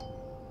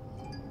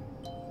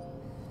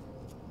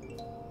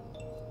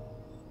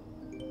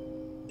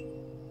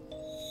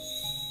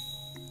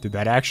 Did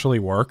that actually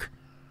work?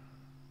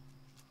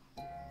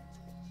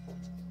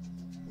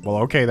 Well,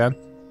 okay then.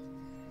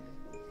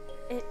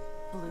 It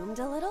bloomed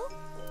a little?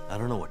 I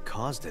don't know what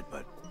caused it,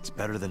 but it's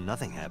better than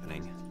nothing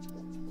happening.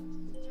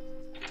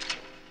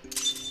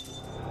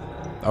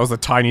 That was the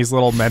tiniest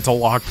little mental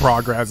lock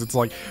progress. It's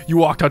like, you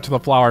walked up to the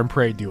flower and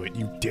prayed to it.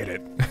 You did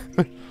it.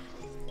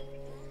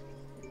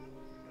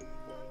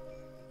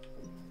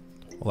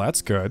 Well,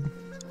 that's good.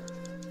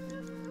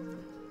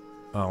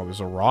 Oh, there's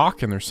a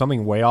rock and there's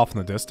something way off in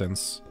the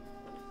distance.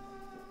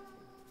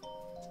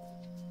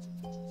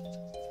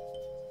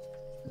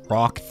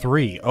 Rock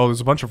 3. Oh,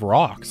 there's a bunch of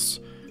rocks.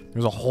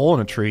 There's a hole in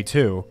a tree,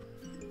 too.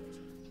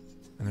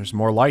 And there's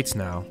more lights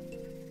now.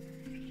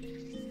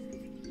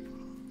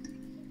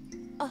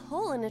 A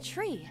hole in a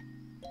tree.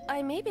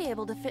 I may be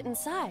able to fit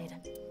inside.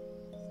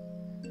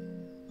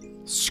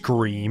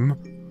 Scream.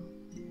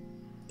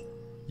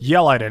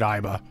 Yell at it,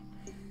 Aiba.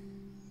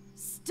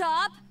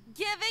 Stop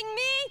giving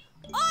me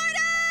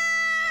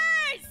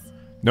orders!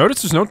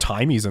 Notice there's no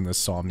timies in this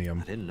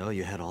Somnium. I didn't know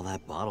you had all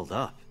that bottled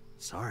up.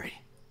 Sorry.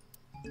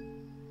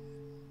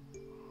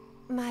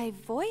 My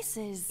voice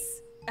is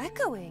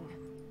echoing.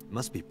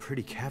 Must be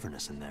pretty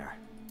cavernous in there.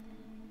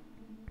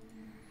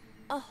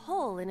 A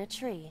hole in a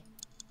tree.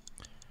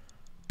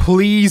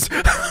 Please.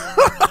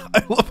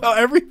 I love how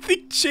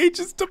everything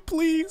changes to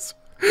please.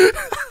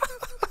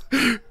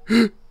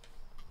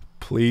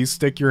 Please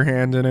stick your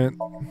hand in it.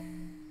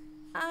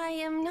 I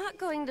am not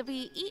going to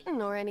be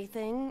eaten or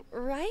anything,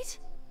 right?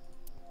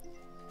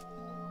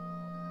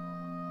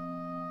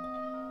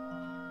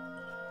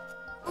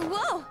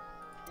 Whoa!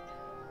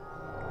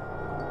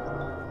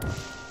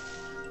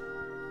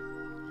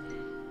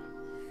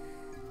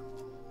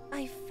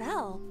 I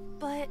fell,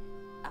 but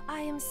I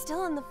am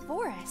still in the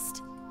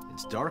forest.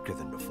 It's darker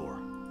than before.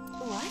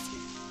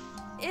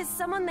 What? Is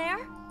someone there?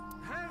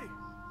 Hey!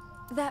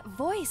 That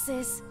voice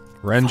is...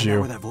 Find out Renju.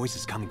 where that voice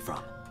is coming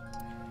from.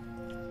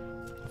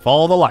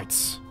 Follow the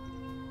lights.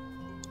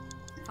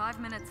 5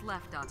 minutes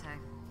left,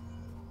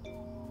 Date.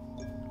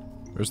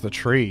 There's the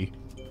tree.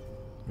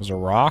 There's a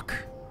rock.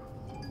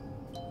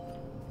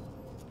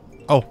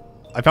 Oh,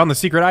 I found the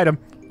secret item.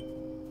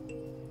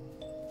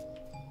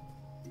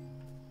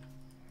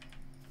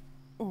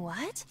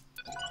 What?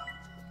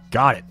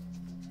 Got it.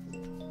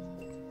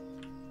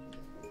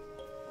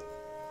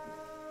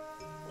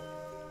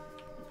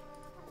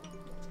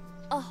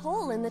 A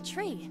hole in the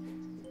tree.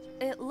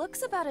 It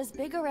looks about as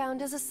big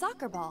around as a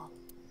soccer ball.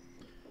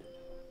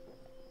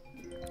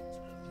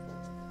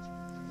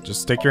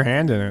 Just stick your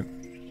hand in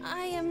it.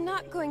 I am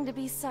not going to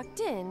be sucked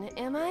in,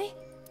 am I?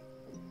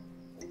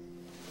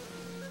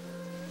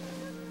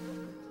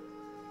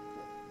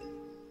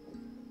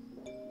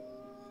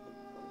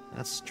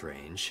 That's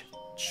strange.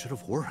 It should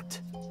have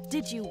worked.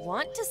 Did you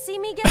want to see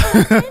me get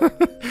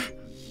sucked in?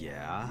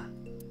 Yeah.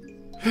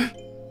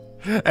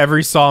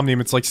 Every Somnium,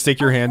 it's like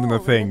stick your hand in the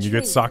hole in thing. a You get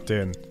tree. sucked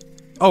in.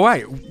 Oh,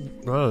 wait.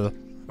 Oh,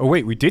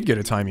 wait. We did get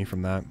a timey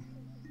from that.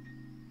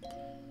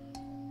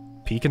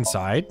 Peek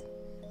inside.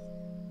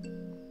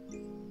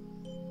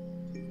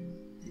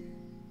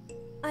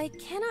 I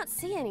cannot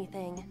see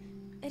anything.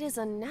 It is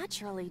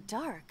unnaturally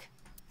dark.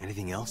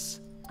 Anything else?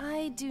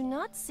 I do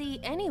not see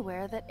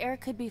anywhere that air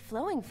could be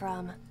flowing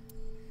from.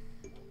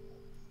 I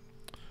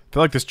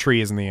feel like this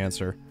tree isn't the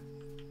answer.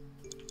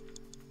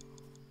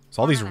 There's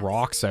all these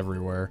rocks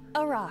everywhere.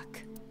 A rock.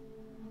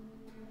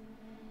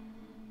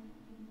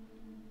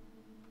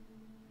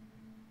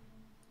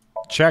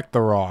 Check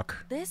the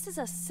rock. This is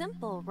a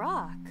simple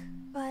rock,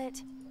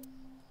 but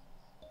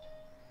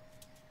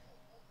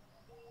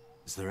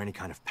Is there any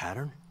kind of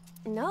pattern?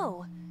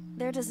 no,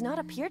 there does not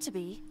appear to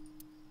be.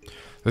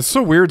 This is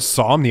a weird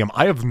Somnium.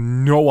 I have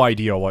no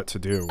idea what to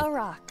do. A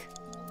rock.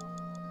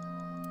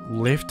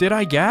 Lift it,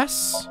 I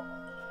guess?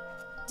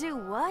 Do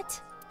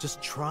what?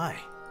 Just try.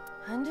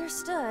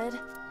 Understood.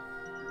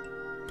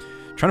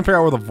 Trying to figure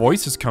out where the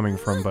voice is coming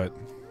from, but...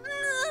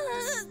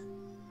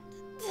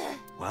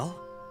 Well,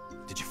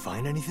 did you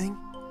find anything?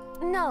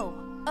 No,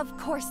 of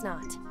course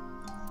not.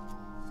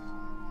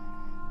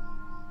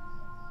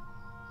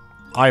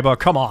 Aiba,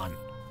 come on.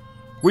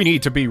 We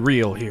need to be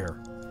real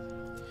here.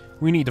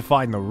 We need to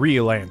find the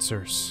real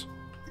answers.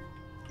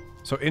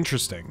 So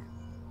interesting.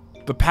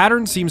 The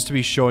pattern seems to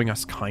be showing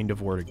us kind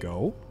of where to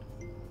go.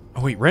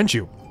 Oh wait,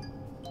 Renju.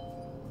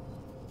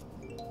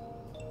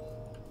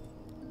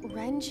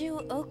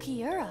 Renju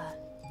Okiura.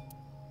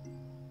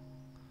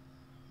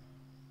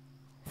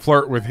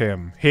 Flirt with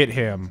him. Hit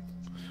him.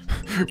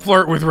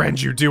 Flirt with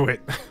Renju. Do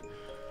it.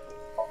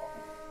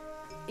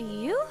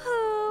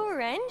 Yoo-hoo,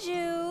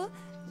 Renju.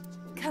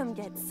 Come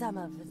get some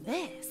of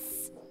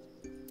this.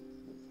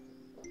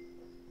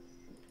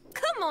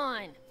 Come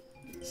on!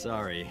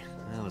 Sorry,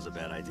 that was a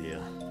bad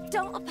idea.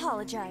 Don't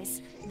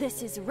apologize.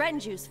 This is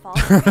Renju's fault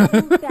for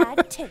having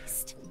bad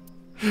taste.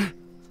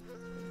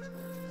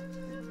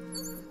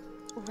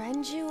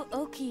 Renju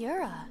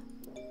Okiura.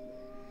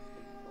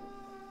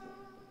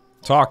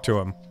 Talk to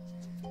him.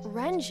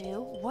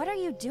 Renju, what are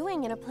you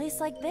doing in a place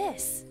like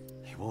this?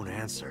 He won't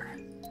answer.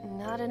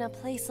 Not in a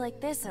place like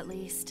this, at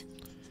least.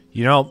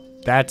 You know,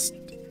 that's...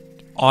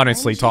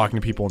 Honestly, talking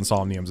to people in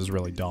Somniums is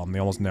really dumb. They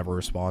almost never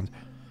respond.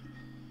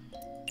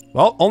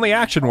 Well, only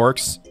action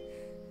works.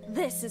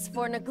 This is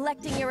for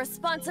neglecting your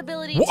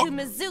responsibility What? to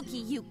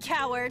Mizuki, you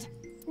coward.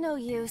 No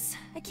use.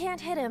 I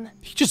can't hit him.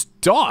 He just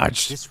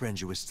dodged. This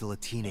Renju is still a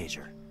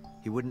teenager.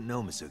 He wouldn't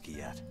know Mizuki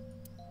yet.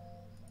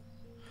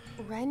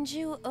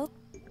 Renju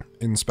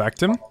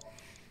Inspect him.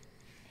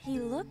 He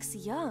looks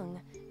young,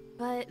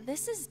 but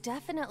this is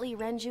definitely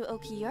Renju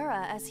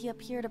Okiura as he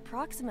appeared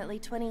approximately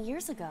 20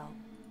 years ago.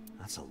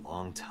 That's a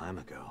long time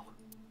ago.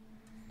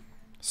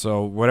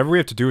 So, whatever we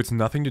have to do, it's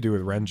nothing to do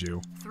with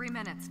Renju. 3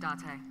 minutes,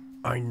 Date.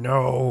 I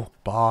know,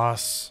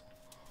 boss.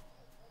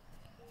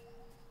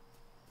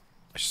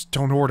 I just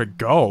don't know where to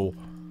go.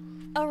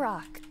 A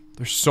rock.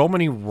 There's so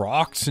many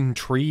rocks and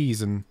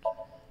trees and...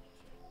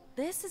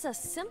 This is a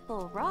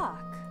simple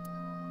rock.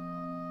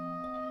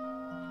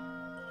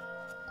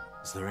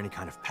 Is there any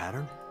kind of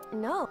pattern?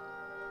 No.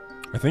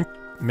 I think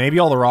maybe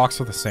all the rocks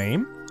are the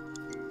same?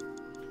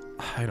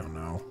 I don't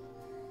know.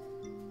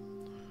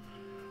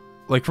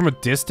 Like, from a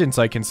distance,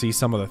 I can see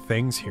some of the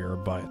things here,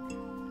 but...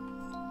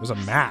 There's a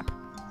map.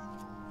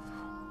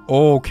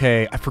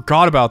 Okay, I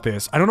forgot about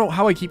this. I don't know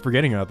how I keep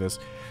forgetting about this.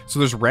 So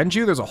there's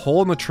Renju, there's a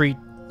hole in the tree.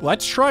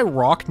 Let's try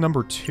rock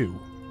number 2.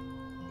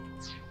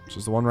 Which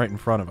is the one right in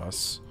front of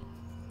us.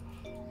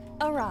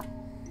 A rock.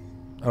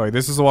 Oh, wait,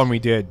 this is the one we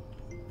did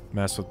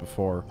mess with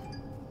before.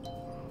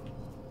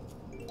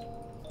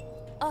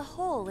 A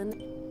hole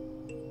in...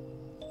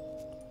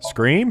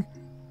 Scream?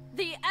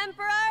 The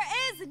Emperor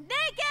is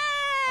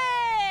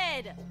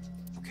naked!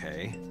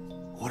 Okay.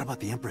 What about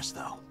the Empress,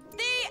 though?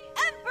 The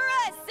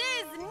Empress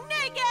is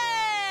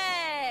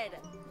naked!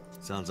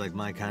 Sounds like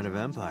my kind of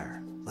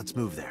empire. Let's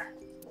move there.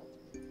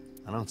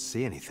 I don't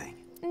see anything.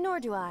 Nor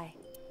do I.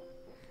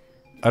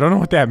 I don't know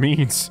what that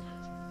means.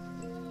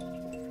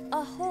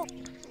 A hole.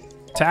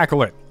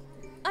 Tackle it.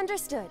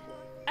 Understood.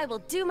 I will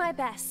do my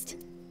best.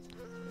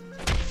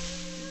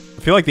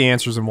 I feel like the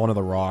answer's in one of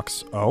the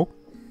rocks. Oh?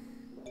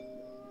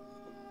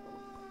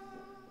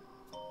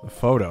 The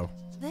photo.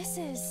 This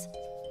is...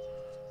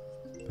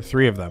 The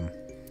 3 of them.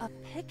 a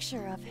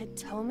picture of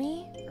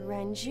Hitomi,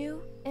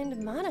 Renju, and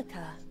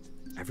Monika.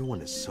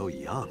 Everyone is so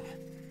young.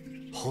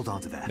 Hold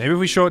on to that. Maybe if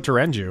we show it to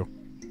Renju.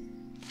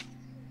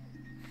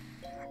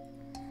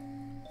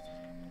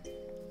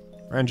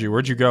 Renju,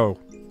 where'd you go?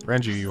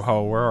 Renju, you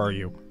hoe, where are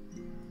you?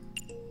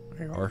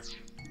 There you are.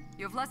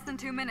 You have less than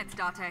 2 minutes,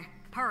 Date.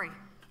 Hurry.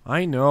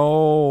 I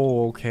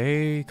know,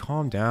 okay,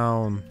 calm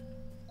down.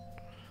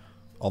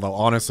 Although,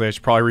 honestly, I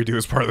should probably redo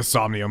this part of the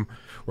Somnium.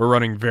 We're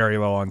running very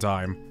low on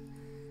time.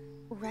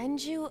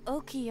 Renju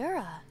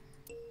Okiura.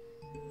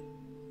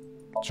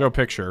 Show a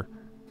picture.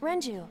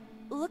 Renju,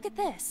 look at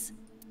this.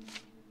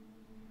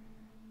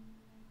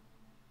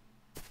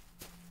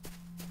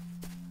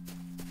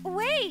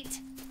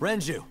 Wait!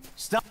 Renju,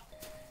 stop!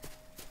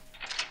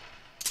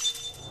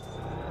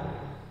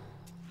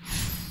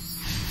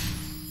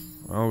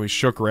 Well, we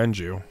shook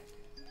Renju.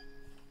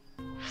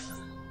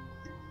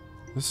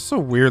 This is a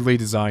weirdly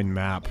designed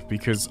map,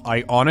 because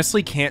I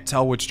honestly can't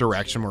tell which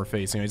direction we're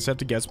facing. I just have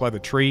to guess by the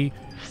tree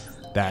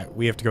that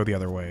we have to go the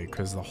other way,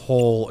 because the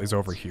hole is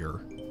over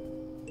here.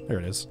 There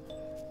it is.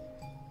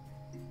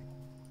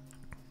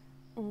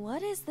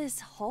 What is this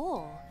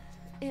hole?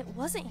 It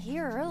wasn't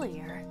here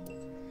earlier.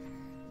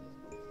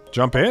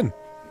 Jump in.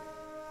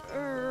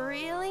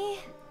 Really?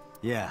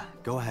 Yeah,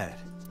 go ahead.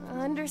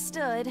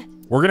 Understood.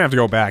 We're gonna have to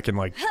go back and,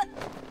 like,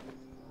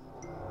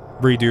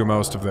 redo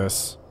most of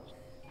this.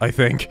 I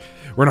think.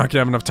 We're not gonna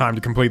have enough time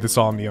to complete the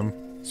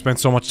Somnium. Spent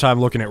so much time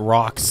looking at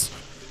rocks.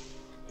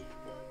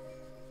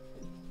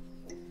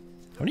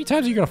 How many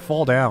times are you gonna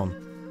fall down?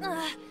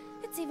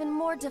 It's even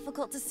more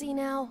difficult to see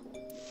now.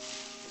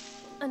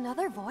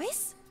 Another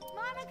voice?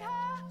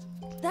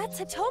 Monika! That's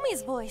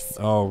Hitomi's voice.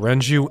 Oh,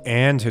 Renju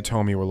and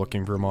Hitomi were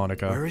looking for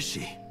Monika. Where is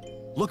she?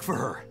 Look for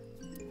her.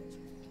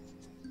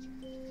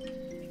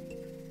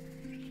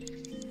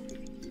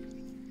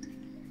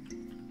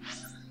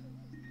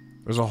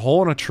 There's a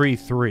hole in a tree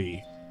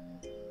 3.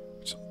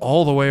 It's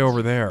all the way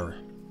over there.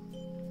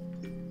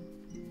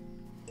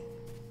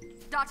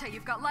 Date,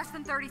 you've got less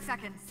than 30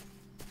 seconds.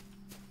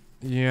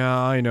 Yeah,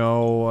 I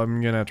know.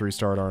 I'm gonna have to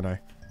restart, aren't I?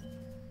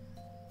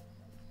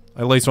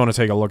 I at least want to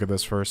take a look at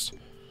this first.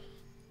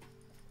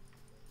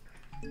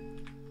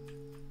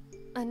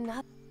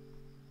 Another.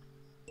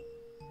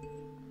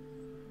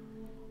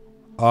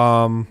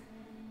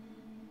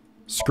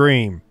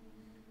 Scream.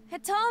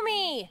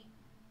 Hitomi!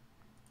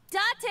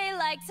 Date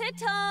likes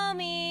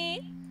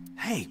Hitomi!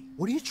 Hey,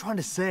 what are you trying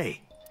to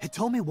say?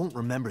 Hitomi won't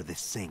remember this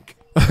sync.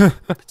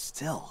 But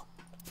still.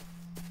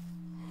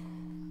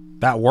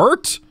 That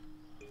worked?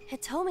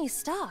 Hitomi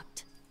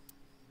stopped.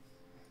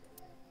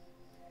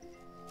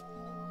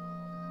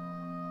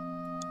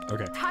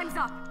 Okay. Time's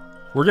up.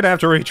 We're gonna have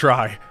to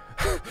retry.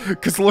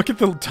 Because look at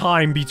the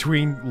time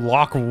between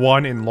lock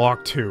 1 and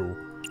lock 2.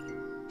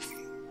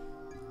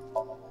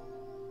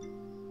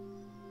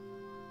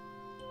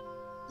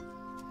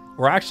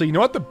 Or actually, you know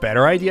what the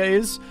better idea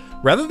is?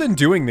 Rather than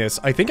doing this,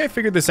 I think I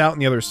figured this out in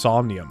the other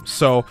Somnium.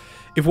 So,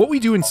 if what we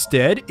do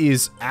instead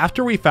is,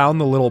 after we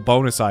found the little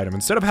bonus item,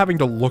 instead of having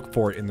to look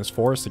for it in this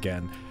forest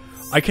again,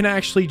 I can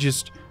actually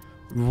just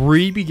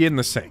re-begin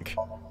the sync.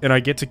 And I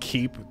get to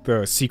keep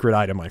the secret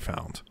item I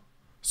found.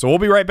 So we'll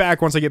be right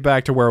back once I get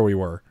back to where we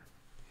were.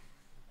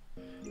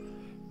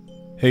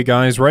 Hey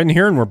guys, Raiden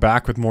here, and we're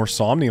back with more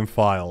Somnium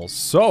Files.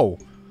 So,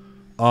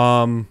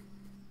 I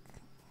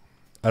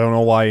don't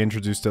know why I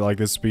introduced it like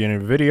this at the beginning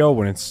of the video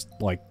when it's,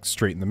 like,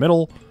 straight in the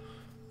middle.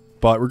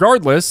 But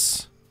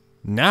regardless,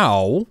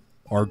 now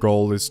our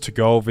goal is to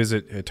go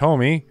visit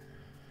Hitomi,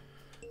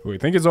 who I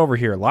think is over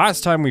here.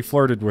 Last time we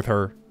flirted with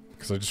her,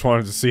 because I just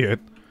wanted to see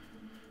it.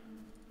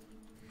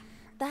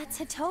 That's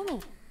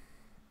Hitomi.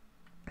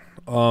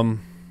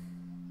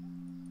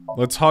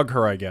 Let's hug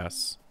her, I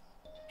guess.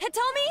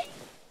 Hitomi?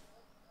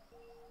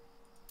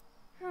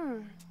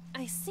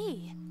 I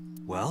see.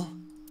 Well?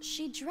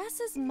 She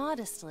dresses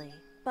modestly,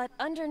 but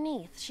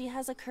underneath she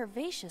has a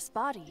curvaceous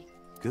body.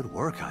 Good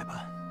work,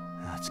 Aiba.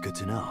 That's good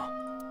to know.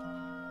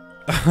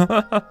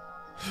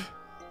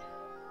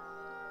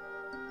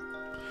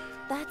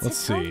 That's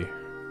Let's Hitomi. see.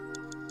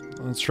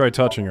 Let's try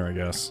touching her, I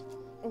guess.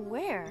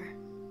 Where?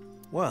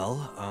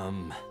 Well,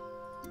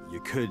 you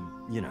could,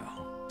 you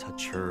know,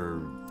 touch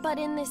her... But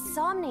in this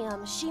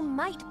Somnium, she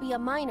might be a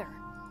minor.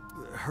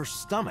 her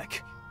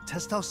stomach.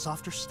 Test how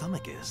soft her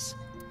stomach is.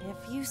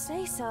 If you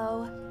say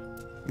so.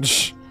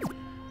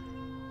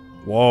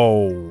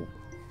 Whoa.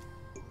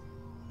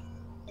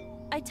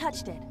 I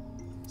touched it.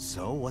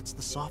 So, what's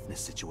the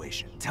softness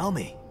situation? Tell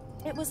me.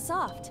 It was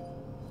soft.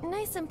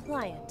 Nice and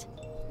pliant.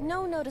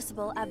 No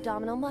noticeable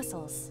abdominal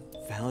muscles.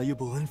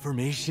 Valuable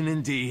information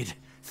indeed.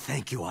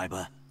 Thank you,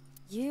 Aiba.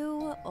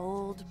 You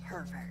old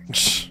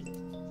pervert.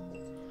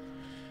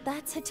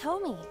 That's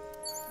Hitomi.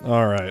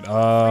 Alright,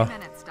 3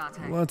 minutes,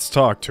 Date. let's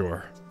talk to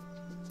her.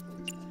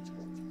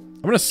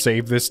 I'm gonna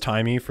save this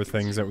timey for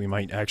things that we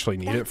might actually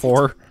need it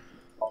for.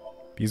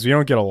 Because we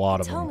don't get a lot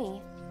of them.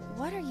 Hitomi,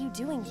 what are you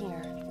doing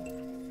here?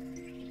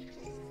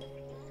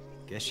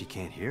 Guess she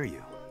can't hear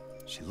you.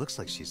 She looks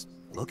like she's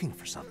looking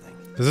for something.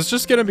 Is this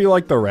just gonna be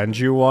like the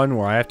Renju one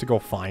where I have to go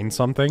find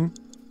something?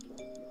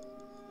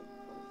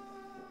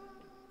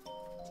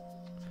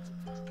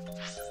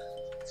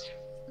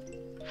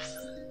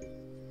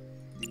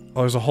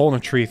 Oh, there's a hole in a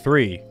tree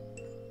 3.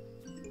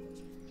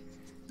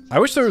 I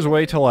wish there was a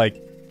way to, like,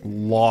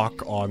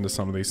 lock onto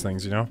some of these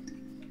things, you know?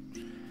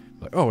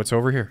 Like, oh, it's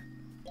over here.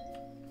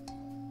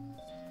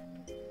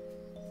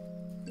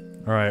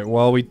 Alright,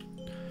 well, we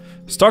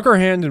stuck our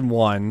hand in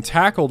one,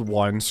 tackled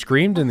one,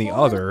 screamed in the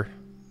other.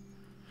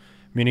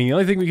 Meaning the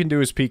only thing we can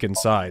do is peek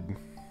inside.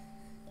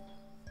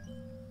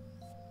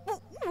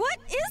 What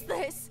is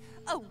this?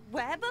 A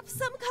web of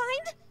some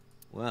kind?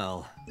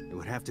 Well, it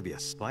would have to be a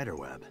spider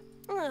web.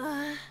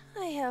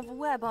 I have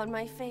web on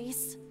my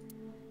face.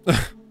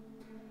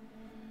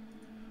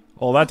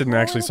 Well, that didn't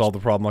actually solve the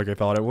problem like I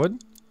thought it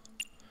would.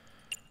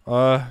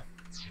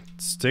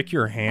 Stick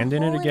your hand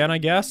in it again, I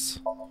guess?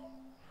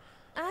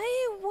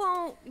 I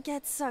won't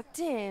get sucked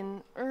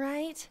in,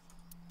 right?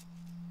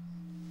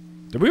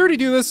 Did we already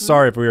do this?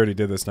 Sorry if we already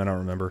did this and I don't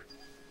remember.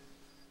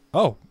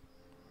 Oh.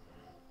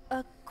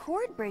 A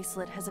cord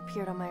bracelet has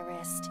appeared on my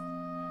wrist.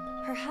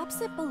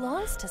 Perhaps it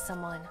belongs to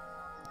someone.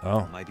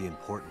 Oh. Might be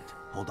important.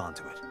 Hold on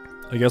to it.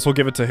 I guess we'll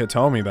give it to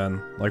Hitomi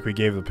then, like we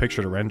gave the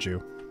picture to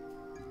Renju.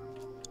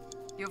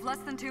 You have less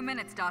than 2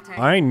 minutes, Date.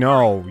 I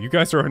know. You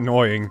guys are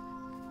annoying.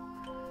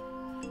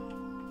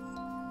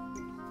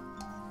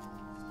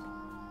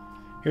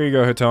 Here you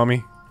go,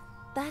 Hitomi.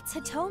 That's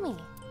Hitomi.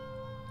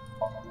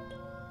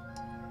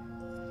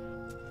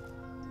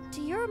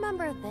 Do you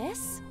remember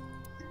this?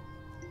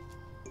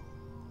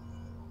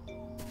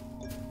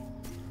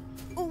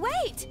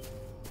 Wait!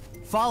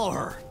 Follow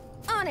her!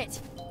 On it!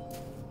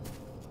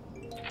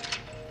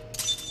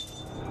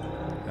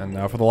 And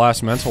now for the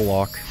last mental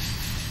lock.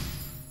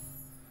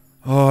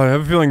 Oh, I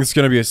have a feeling this is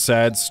going to be a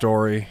sad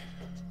story.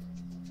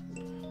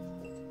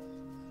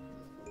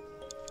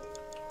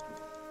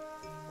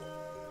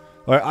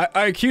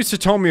 I accused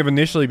Hitomi of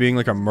initially being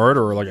like a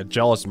murderer, like a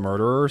jealous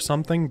murderer or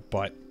something,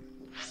 but...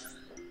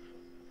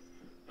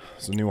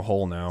 There's a new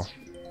hole now.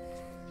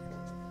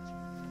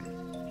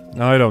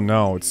 I don't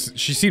know.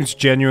 She seems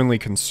genuinely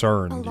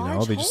concerned, you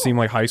know? They just seem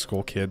like high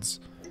school kids.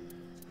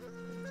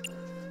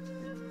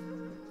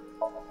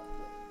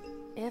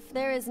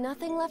 There is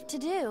nothing left to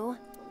do.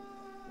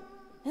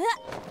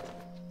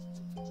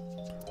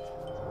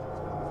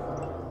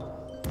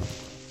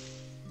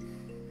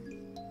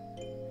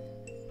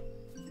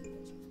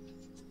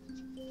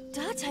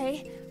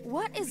 Date,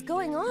 what is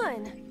going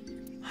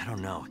on? I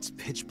don't know. It's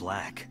pitch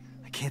black.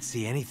 I can't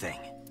see anything.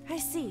 I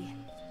see.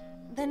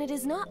 Then it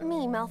is not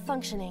me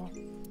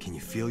malfunctioning. Can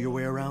you feel your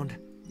way around?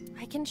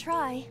 I can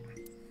try.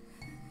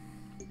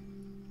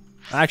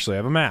 Actually, I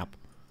have a map.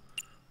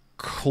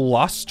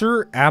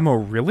 Cluster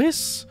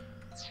Amaryllis?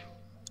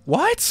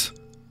 What?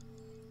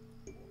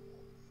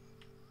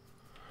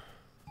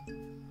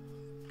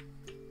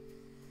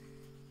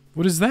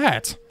 What is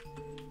that?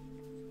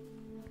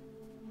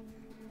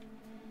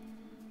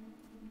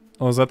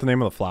 Oh, is that the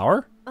name of the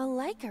flower? A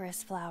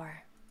Lycoris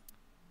flower.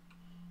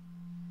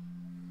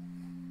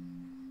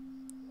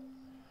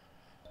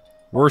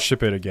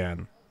 Worship it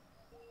again.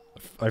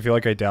 I feel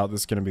like I doubt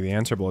this is going to be the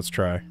answer, but let's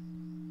try.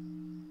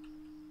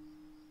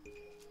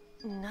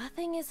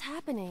 Nothing is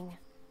happening.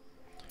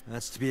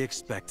 That's to be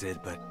expected,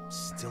 but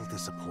still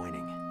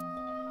disappointing.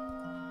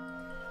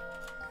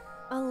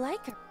 A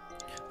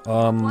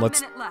Lycoris.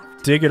 Let's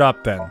dig it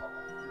up then.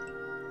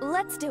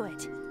 Let's do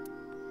it.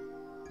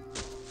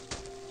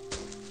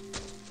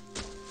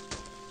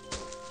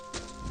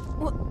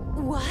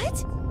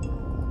 What?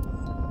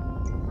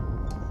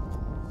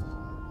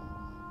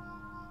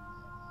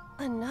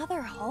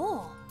 Another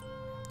hole.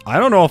 I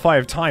don't know if I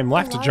have time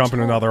left to jump in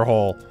hole. another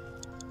hole.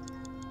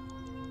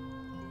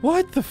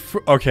 What the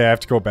Okay, I have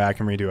to go back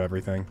and redo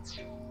everything.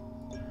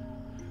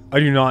 I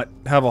do not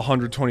have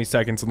 120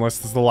 seconds unless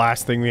this is the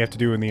last thing we have to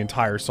do in the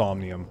entire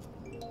Somnium.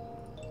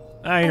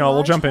 You know,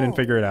 we'll jump in and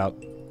figure it out.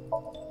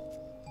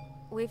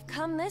 We've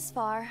come this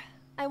far.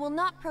 I will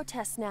not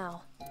protest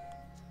now.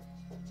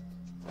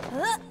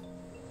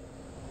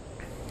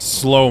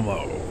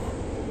 Slow-mo.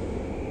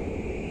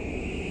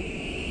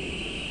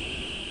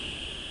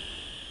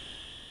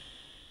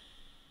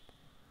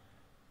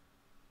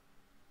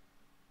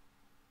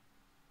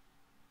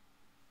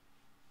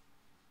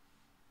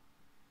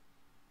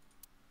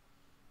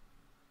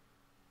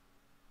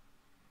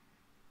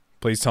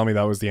 Please tell me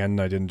that was the end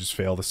and I didn't just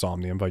fail the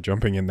Somnium by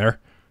jumping in there.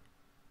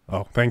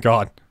 Oh, thank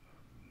God.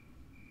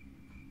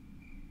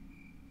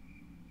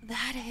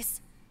 That is...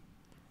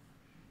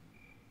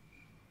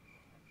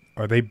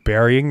 Are they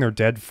burying their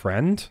dead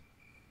friend?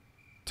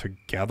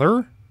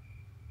 Together?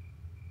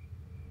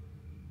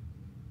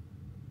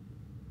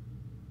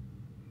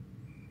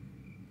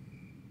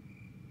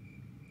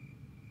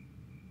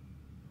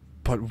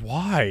 But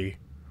why?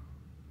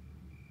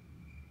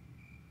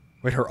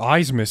 Wait, her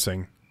eye's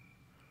missing.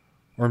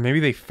 Or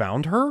maybe they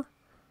found her?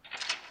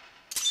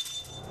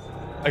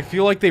 I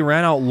feel like they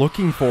ran out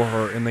looking for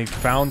her and they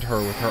found her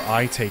with her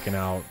eye taken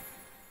out.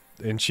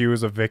 And she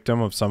was a victim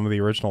of some of the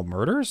original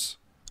murders?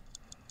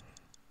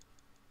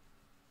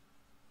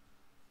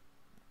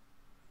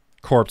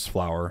 Corpse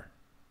flower.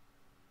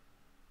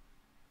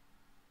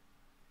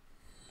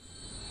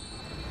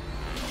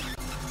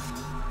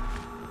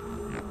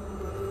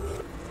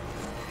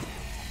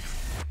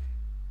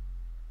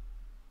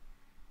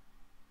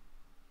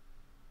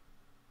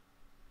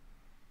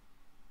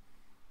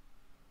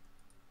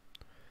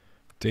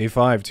 Day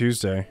 5,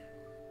 Tuesday.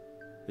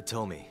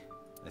 Hitomi,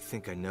 I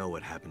think I know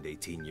what happened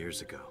 18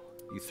 years ago.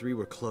 You three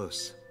were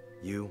close.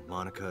 You,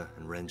 Monica,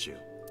 and Renju.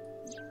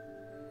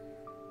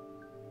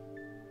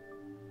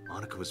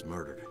 Monica was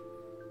murdered.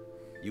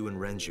 You and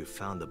Renju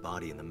found the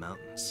body in the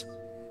mountains.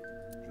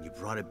 And you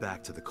brought it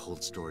back to the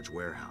cold storage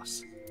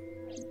warehouse.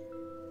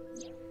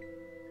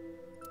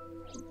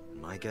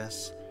 And my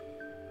guess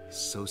is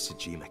So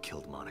Sejima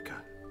killed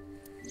Monica.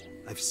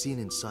 I've seen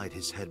inside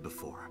his head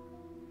before,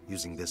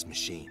 using this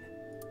machine.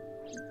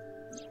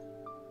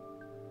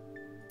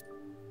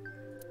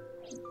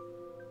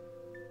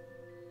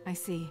 I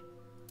see.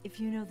 If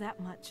you know that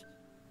much,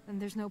 then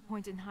there's no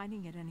point in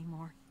hiding it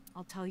anymore.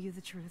 I'll tell you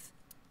the truth.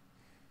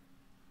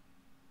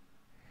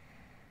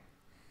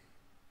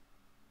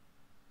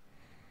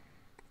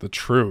 The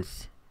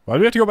truth. Why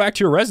do we have to go back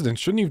to your residence?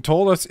 Shouldn't you have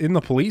told us in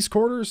the police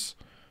quarters?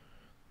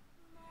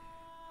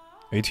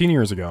 18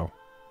 years ago.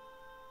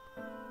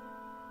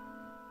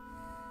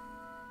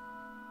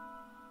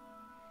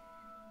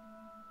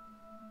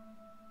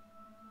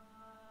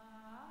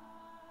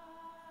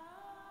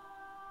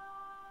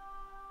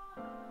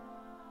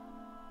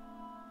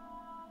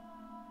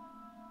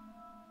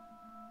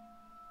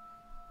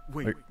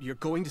 Wait, you're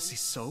going to see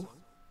So?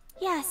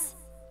 Yes.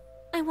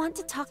 I want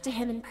to talk to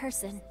him in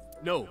person.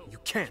 No, you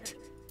can't.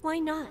 Why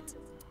not?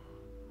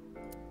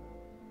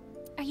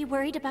 Are you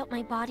worried about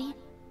my body?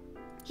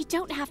 You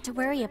don't have to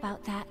worry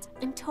about that.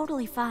 I'm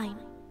totally fine.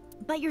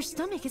 But your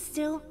stomach is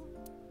still...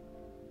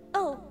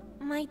 Oh,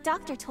 my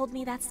doctor told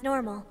me that's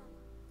normal.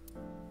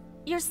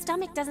 Your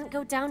stomach doesn't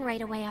go down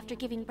right away after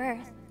giving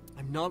birth.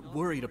 I'm not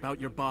worried about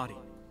your body.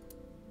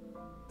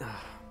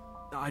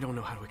 I don't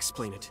know how to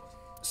explain it.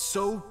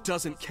 So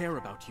doesn't care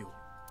about you.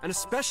 And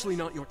especially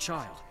not your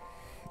child.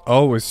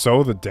 Oh, is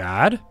So the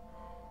dad?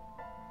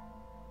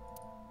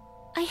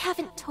 I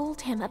haven't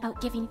told him about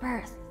giving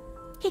birth.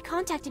 He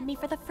contacted me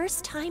for the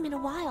first time in a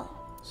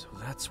while. So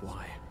that's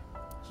why.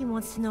 He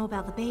wants to know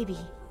about the baby.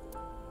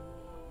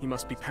 He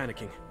must be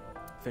panicking.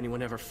 If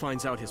anyone ever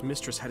finds out his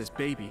mistress had his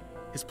baby,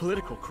 his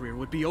political career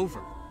would be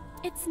over.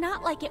 It's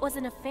not like it was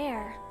an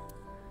affair.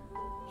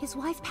 His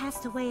wife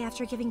passed away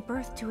after giving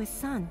birth to his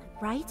son,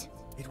 right?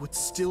 It would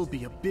still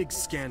be a big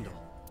scandal.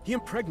 He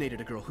impregnated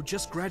a girl who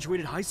just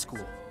graduated high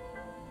school.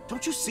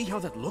 Don't you see how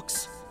that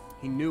looks?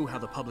 He knew how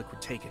the public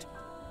would take it.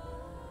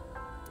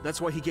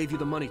 That's why he gave you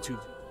the money to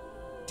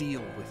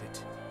deal with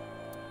it.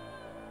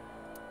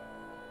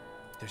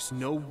 There's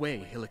no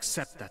way he'll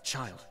accept that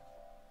child.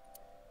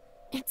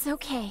 It's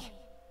okay.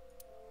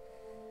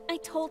 I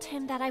told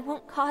him that I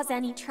won't cause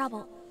any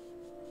trouble.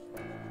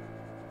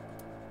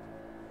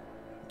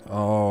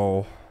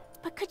 Oh.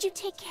 But could you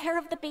take care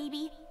of the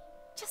baby?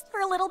 Just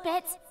for a little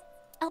bit?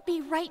 I'll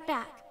be right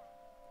back.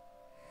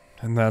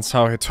 And that's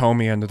how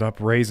Hitomi ended up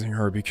raising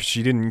her, because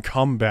she didn't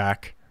come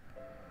back.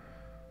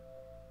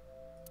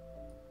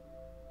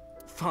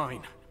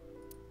 Fine.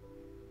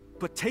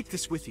 But take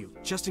this with you,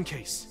 just in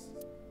case.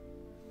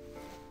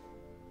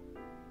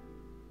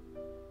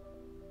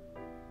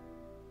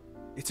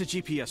 It's a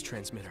GPS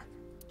transmitter,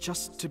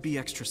 just to be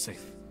extra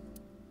safe.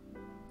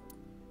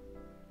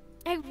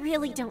 I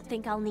really don't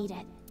think I'll need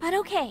it. But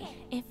okay,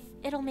 if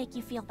it'll make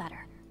you feel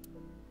better.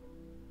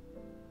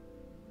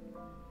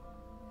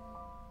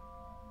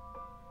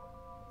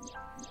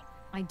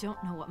 I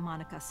don't know what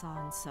Monica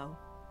saw in So.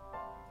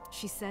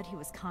 She said he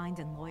was kind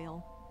and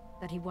loyal,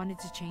 that he wanted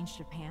to change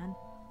Japan,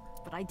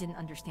 but I didn't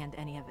understand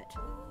any of it.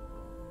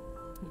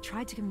 He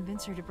tried to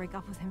convince her to break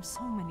up with him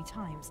so many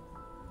times.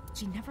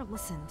 She never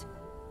listened.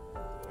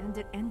 And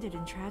it ended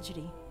in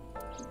tragedy.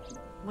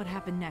 What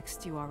happened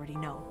next, you already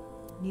know.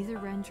 Neither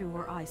Renju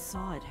or I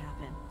saw it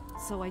happen,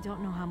 so I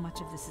don't know how much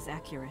of this is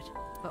accurate,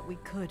 but we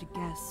could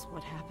guess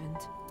what happened.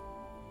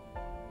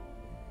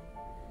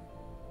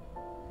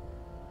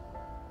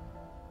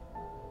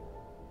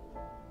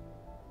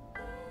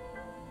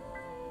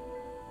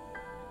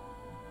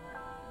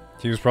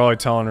 He was probably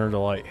telling her to,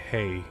 like,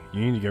 hey, you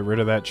need to get rid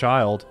of that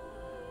child.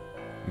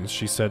 And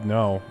she said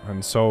no,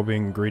 and So,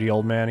 being the greedy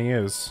old man he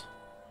is,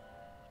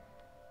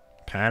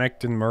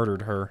 panicked and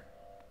murdered her.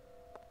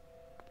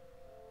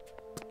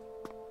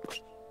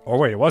 Oh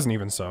wait, it wasn't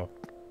even So.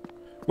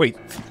 Wait.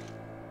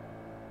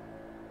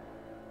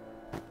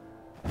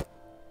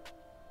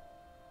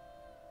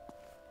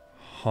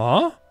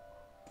 Huh?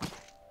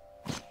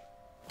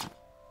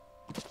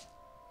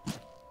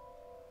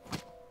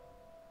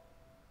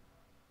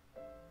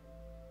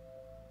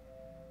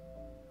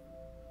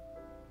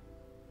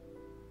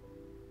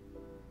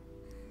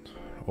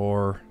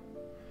 Or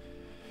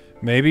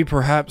maybe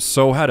perhaps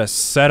So had a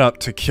setup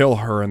to kill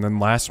her and then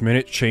last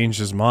minute changed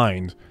his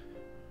mind.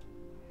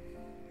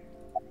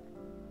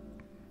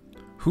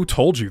 Who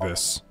told you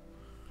this?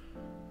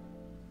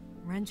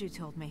 Renju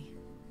told me.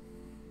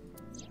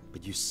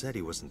 But you said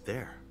he wasn't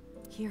there.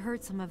 He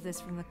heard some of this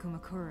from the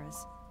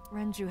Kumakuras.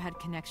 Renju had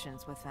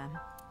connections with them.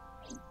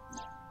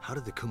 How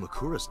did the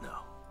Kumakuras know?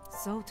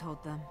 So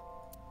told them.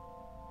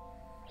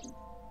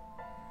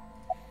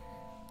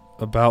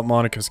 About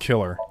Monica's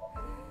killer.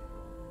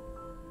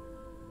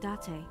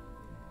 Date,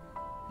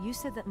 you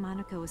said that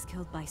Monica was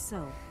killed by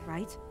So,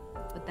 right?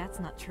 But that's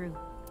not true.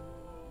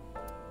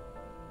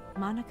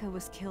 Monica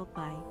was killed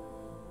by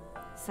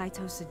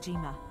Saito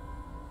Sejima.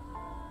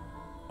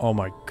 Oh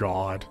my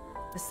god.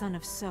 The son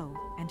of So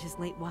and his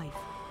late wife.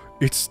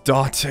 It's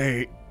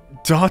Date.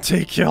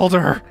 Date killed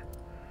her.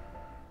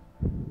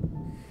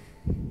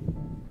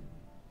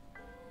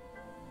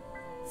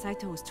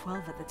 Saito was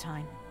 12 at the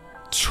time.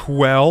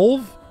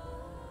 12?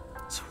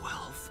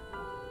 12?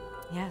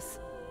 Yes.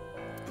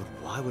 But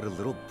why would a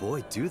little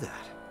boy do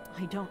that?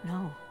 I don't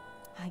know.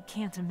 I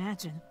can't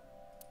imagine.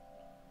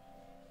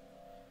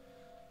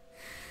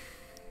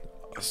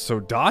 So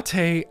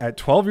Date, at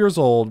 12 years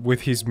old,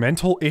 with his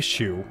mental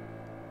issue,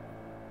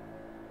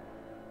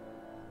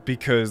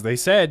 because they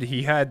said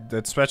he had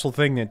that special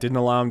thing that didn't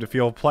allow him to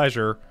feel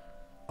pleasure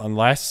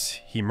unless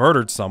he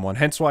murdered someone,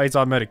 hence why he's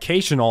on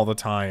medication all the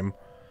time.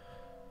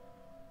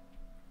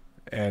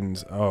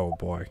 And, oh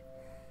boy.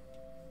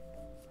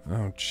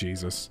 Oh,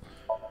 Jesus.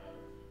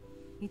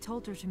 He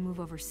told her to move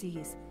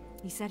overseas.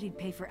 He said he'd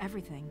pay for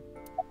everything.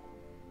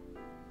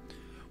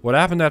 What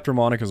happened after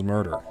Monica's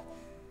murder?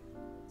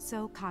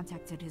 So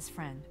contacted his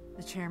friend,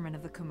 the chairman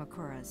of the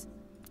Kumakuras.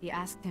 He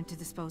asked him to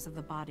dispose of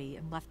the body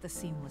and left the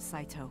scene with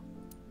Saito.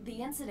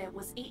 The incident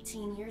was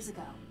 18 years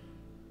ago.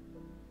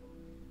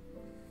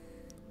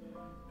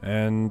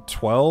 And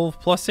 12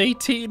 plus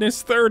 18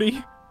 is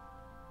 30.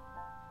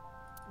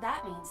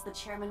 That means the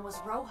chairman was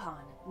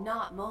Rohan,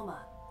 not Moma.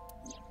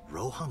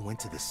 Rohan went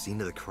to the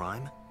scene of the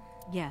crime?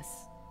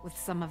 Yes, with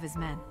some of his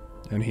men.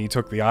 And he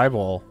took the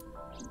eyeball.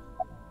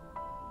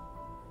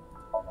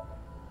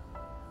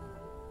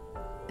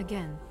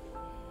 Again,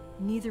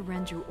 neither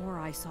Renju or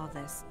I saw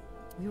this.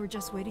 We were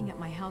just waiting at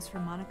my house for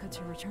Monica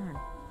to return.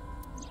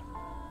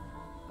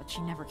 But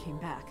she never came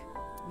back.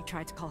 We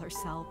tried to call her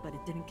cell, but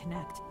it didn't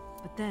connect.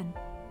 But then,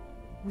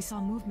 we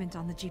saw movement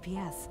on the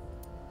GPS.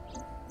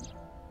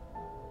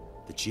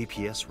 The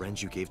GPS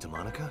Renju gave to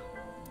Monica?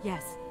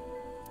 Yes.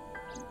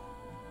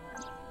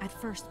 At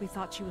first, we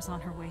thought she was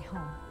on her way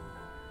home.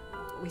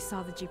 But we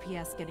saw the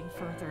GPS getting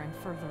further and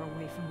further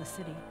away from the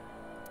city.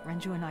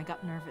 Renju and I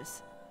got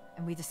nervous,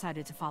 and we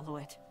decided to follow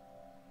it.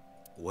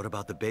 What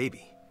about the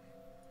baby?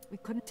 We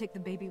couldn't take the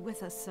baby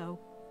with us, so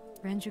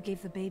Renju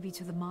gave the baby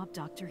to the mob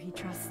doctor he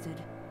trusted.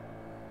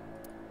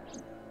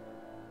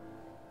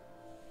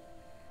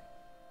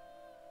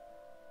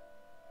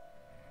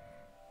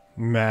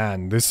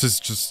 Man, this is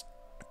just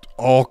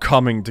all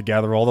coming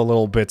together, all the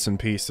little bits and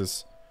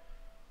pieces.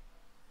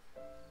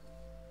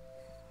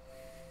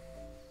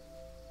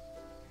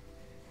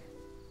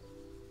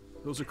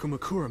 Those are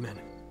Kumakura men.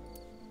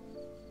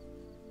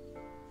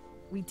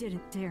 We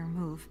didn't dare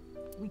move.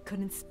 We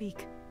couldn't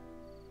speak.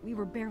 We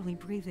were barely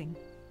breathing.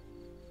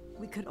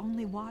 We could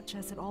only watch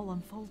as it all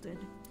unfolded.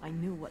 I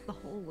knew what the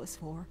hole was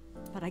for,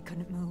 but I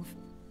couldn't move.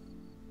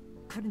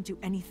 Couldn't do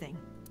anything.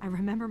 I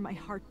remember my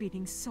heart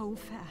beating so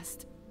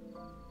fast.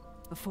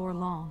 Before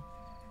long.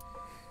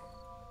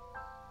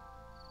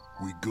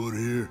 We good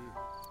here?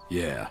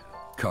 Yeah,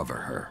 cover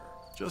her.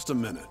 Just a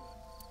minute.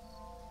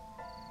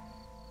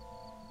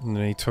 And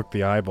then he took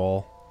the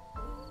eyeball.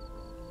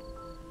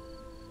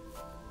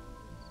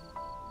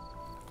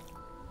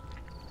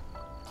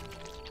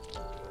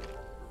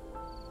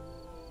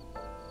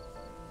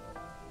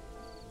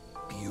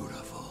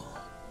 Beautiful.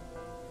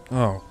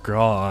 Oh,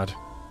 God.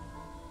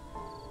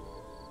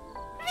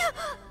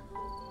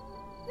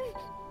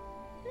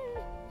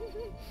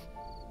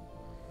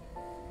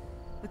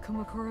 The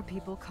Kumakura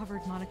people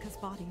covered Monika's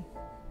body,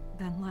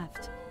 then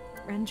left.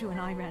 Renju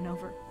and I ran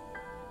over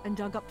and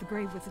dug up the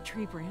grave with a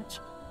tree branch.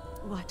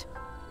 What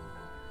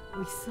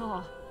we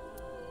saw.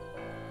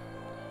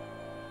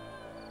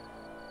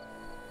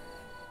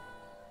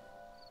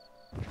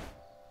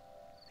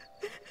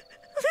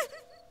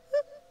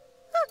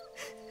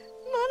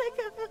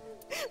 Monica!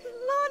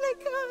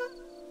 Monica!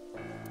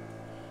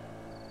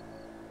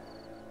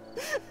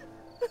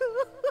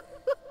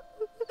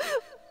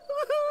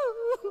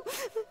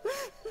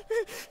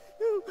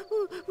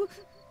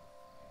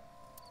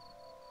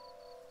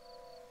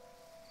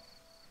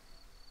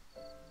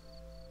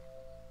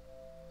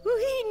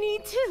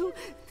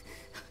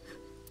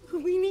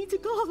 We need to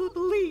call the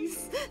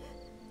police.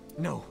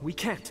 No, we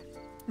can't.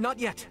 Not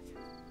yet.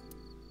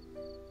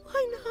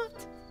 Why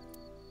not?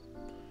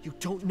 You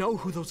don't know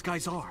who those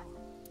guys are.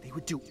 They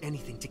would do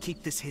anything to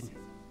keep this hidden.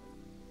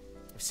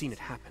 I've seen it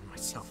happen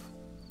myself.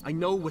 I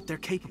know what they're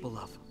capable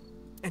of.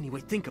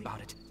 Anyway, think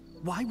about it.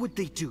 Why would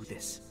they do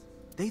this?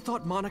 They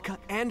thought Monica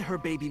and her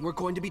baby were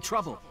going to be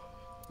trouble.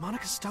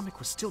 Monica's stomach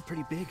was still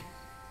pretty big.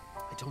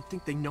 I don't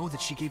think they know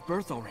that she gave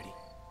birth already.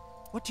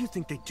 What do you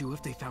think they'd do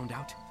if they found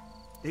out?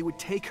 They would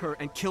take her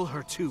and kill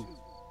her too.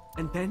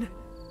 And then,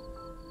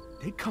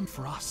 they'd come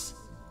for us.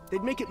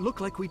 They'd make it look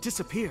like we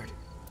disappeared.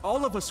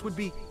 All of us would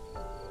be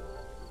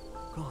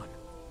gone.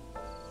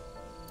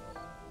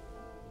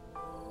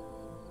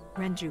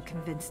 Renju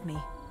convinced me.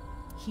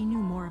 He knew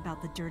more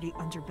about the dirty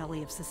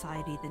underbelly of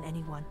society than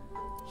anyone.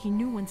 He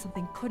knew when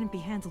something couldn't be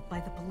handled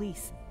by the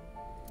police.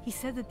 He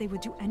said that they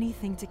would do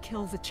anything to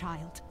kill the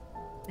child.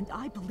 And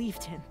I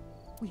believed him.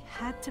 We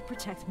had to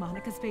protect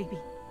Monica's baby.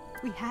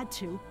 We had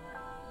to.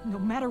 No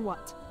matter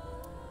what.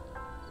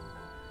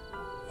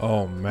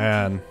 Oh,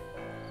 man.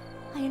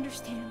 I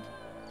understand.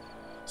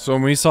 So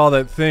when we saw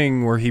that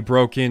thing where he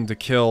broke in to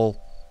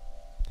kill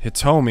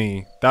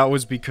Hitomi, that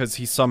was because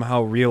he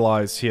somehow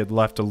realized he had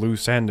left a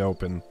loose end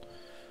open.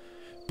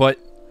 But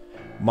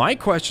my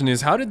question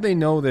is, how did they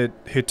know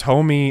that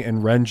Hitomi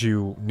and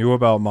Renju knew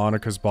about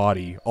Monica's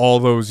body all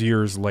those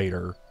years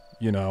later,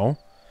 you know?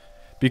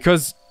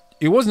 Because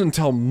it wasn't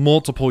until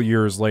multiple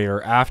years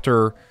later,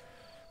 after,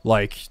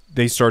 like,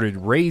 they started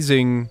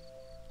raising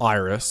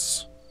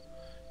Iris,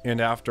 and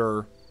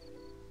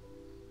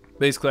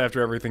basically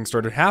after everything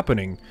started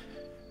happening,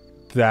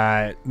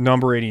 that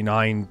Number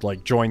 89,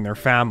 like, joined their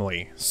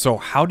family. So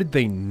how did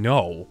they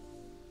know?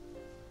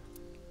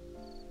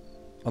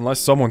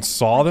 Unless someone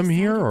saw them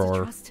here,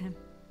 or... Trust him.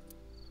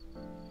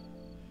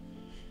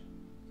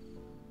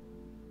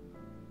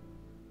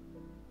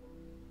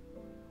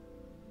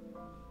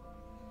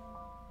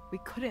 We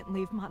couldn't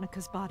leave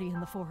Monica's body in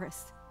the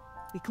forest.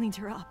 We cleaned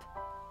her up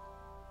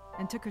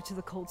and took her to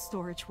the cold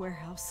storage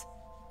warehouse.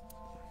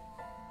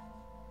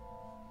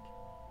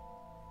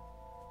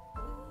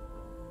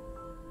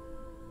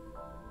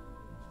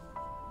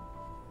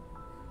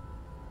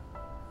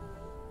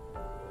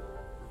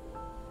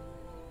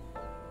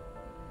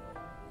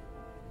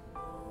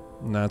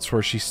 And that's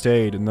where she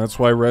stayed, and that's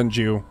why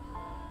Renju...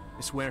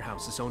 This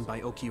warehouse is owned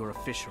by Okiura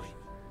Fishery.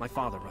 My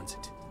father runs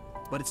it.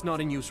 But it's not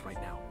in use right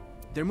now.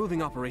 They're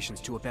moving operations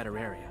to a better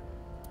area.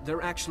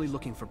 They're actually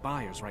looking for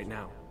buyers right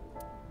now.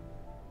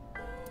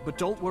 But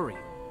don't worry.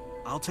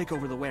 I'll take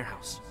over the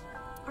warehouse.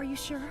 Are you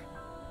sure?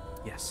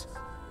 Yes.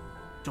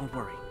 Don't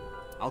worry.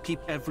 I'll keep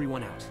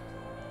everyone out.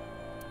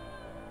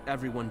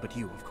 Everyone but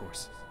you, of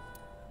course.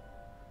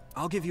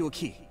 I'll give you a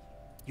key.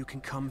 You can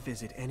come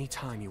visit any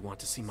time you want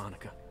to see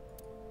Monica.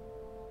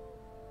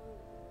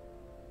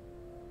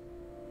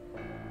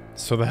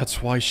 So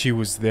that's why she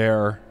was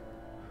there.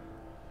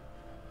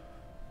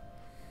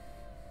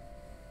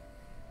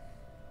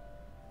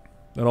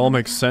 That all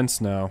makes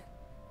sense now.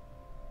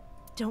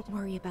 Don't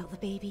worry about the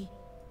baby.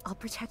 I'll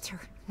protect her,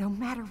 no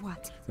matter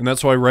what. And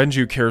that's why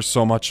Renju cares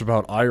so much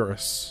about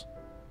Iris.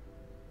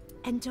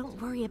 And don't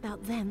worry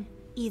about them,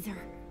 either.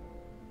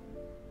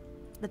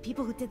 The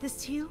people who did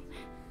this to you,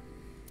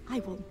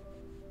 I will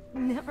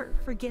never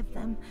forgive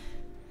them.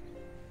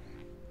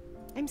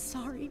 I'm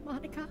sorry,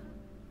 Monica.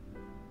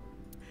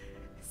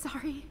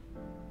 Sorry.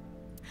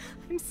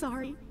 I'm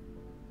sorry.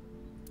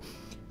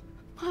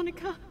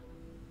 Monica.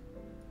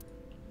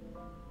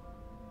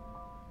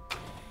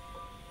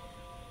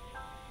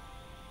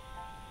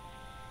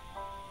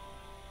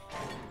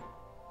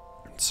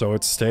 So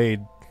it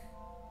stayed.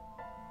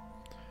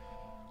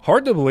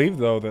 Hard to believe,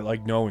 though, that,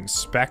 like, no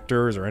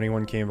inspectors or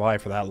anyone came by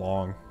for that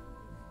long.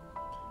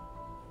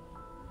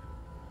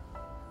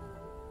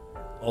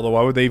 Although,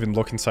 why would they even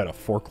look inside a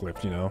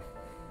forklift, you know?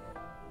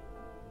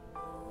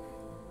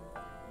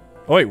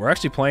 Oh, wait, we're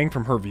actually playing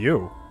from her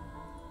view.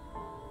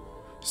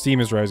 Steam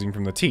is rising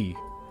from the tea.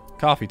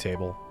 Coffee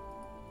table.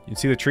 You can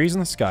see the trees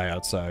and the sky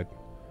outside.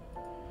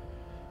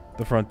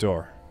 The front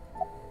door.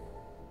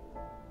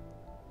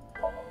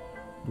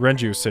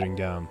 Renju is sitting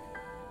down.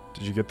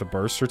 Did you get the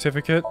birth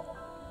certificate?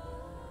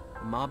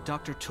 The mob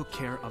doctor took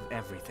care of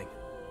everything.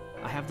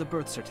 I have the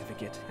birth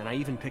certificate, and I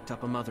even picked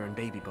up a mother and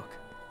baby book.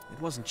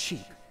 It wasn't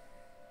cheap,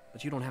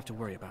 but you don't have to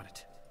worry about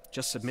it.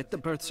 Just submit the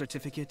birth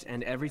certificate,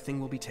 and everything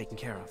will be taken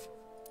care of.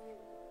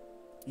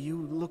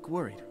 You look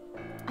worried.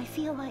 I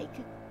feel like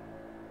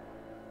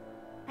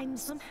I'm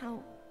somehow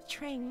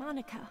betraying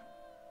Monica.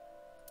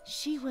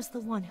 She was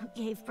the one who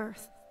gave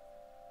birth.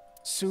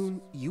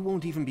 Soon, you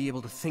won't even be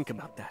able to think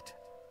about that,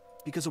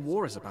 because a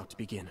war is about to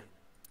begin.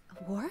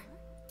 A war?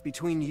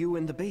 Between you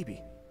and the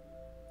baby.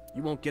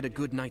 You won't get a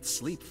good night's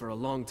sleep for a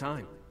long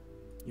time.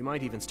 You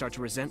might even start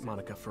to resent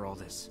Monica for all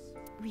this.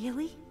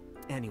 Really?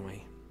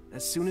 Anyway,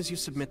 as soon as you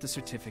submit the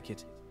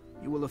certificate,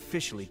 you will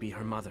officially be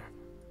her mother.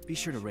 Be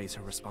sure to raise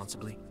her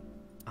responsibly.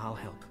 I'll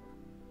help.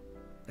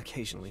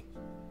 Occasionally.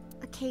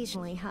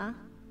 Occasionally, huh?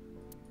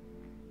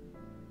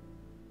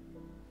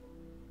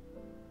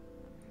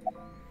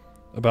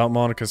 About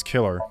Monica's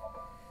killer.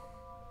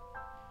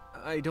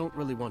 I don't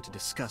really want to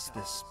discuss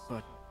this,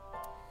 but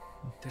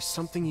there's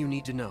something you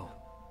need to know.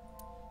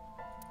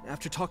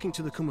 After talking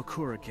to the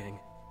Kumakura gang,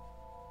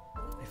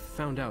 I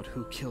found out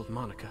who killed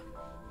Monica.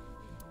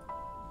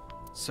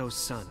 So's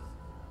son,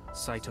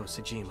 Saito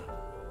Sejima.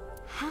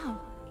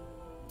 How?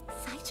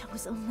 Saito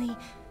was only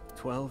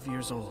 12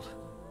 years old.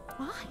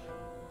 Why?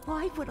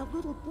 Why would a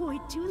little boy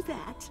do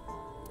that?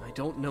 I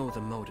don't know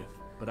the motive,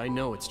 but I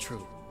know it's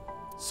true.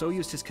 So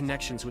used his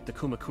connections with the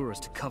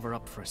Kumakuras to cover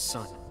up for his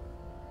son.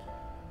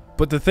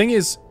 But the thing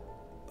is,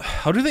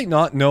 how do they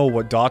not know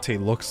what Date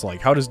looks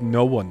like? How does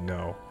no one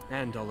know?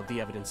 And all of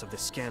the evidence of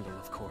this scandal,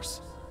 of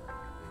course.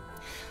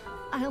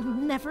 I'll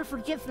never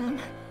forgive them.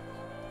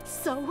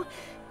 So,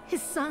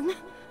 his son,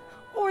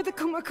 or the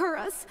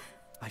Kumakuras.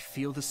 I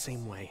feel the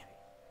same way.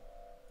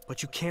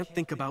 But you can't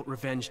think about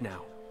revenge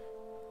now.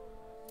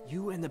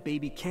 You and the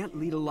baby can't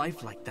lead a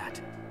life like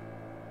that.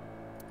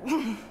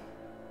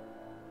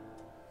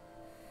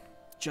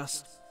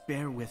 Just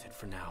bear with it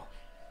for now.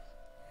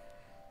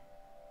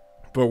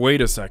 But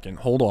wait a second,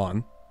 hold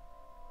on.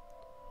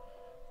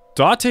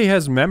 Date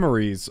has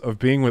memories of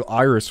being with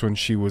Iris when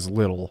she was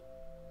little.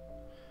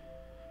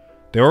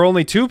 There were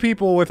only 2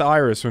 people with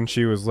Iris when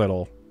she was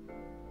little.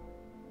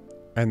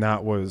 And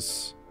that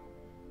was...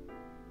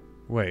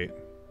 Wait.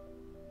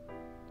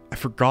 I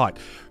forgot.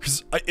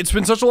 Because it's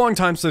been such a long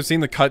time since I've seen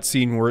the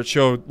cutscene where it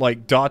showed,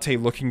 like, Date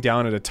looking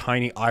down at a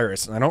tiny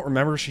Iris. And I don't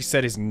remember if she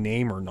said his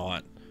name or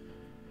not.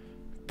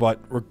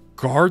 But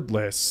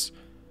regardless,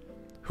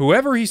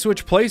 whoever he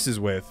switched places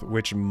with,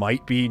 which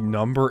might be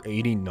number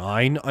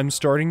 89, I'm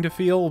starting to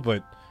feel,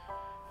 but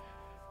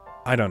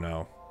I don't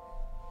know.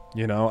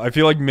 You know, I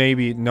feel like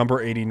maybe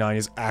number 89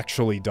 is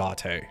actually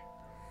Date.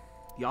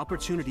 The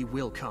opportunity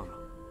will come.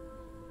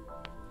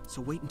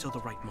 So wait until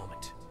the right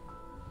moment.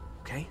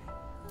 Okay?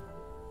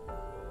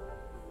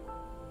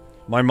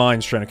 My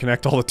mind's trying to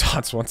connect all the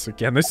dots once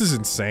again. This is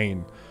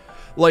insane.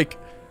 Like,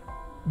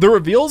 the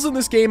reveals in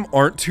this game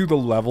aren't to the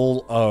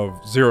level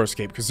of Zero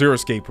Escape, because Zero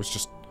Escape was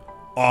just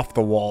off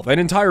the wall. That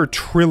entire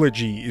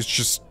trilogy is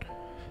just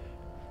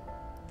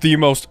the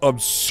most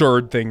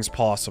absurd things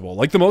possible.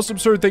 Like, the most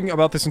absurd thing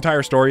about this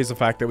entire story is the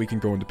fact that we can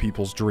go into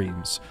people's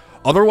dreams.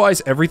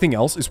 Otherwise, everything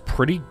else is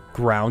pretty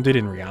grounded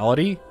in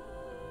reality.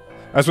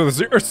 As for the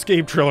Zero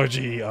Escape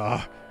trilogy,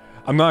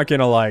 I'm not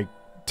gonna, like,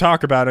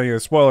 talk about any of the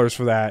spoilers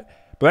for that,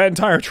 but that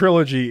entire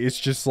trilogy is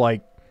just,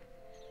 like,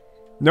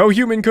 no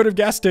human could have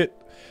guessed it.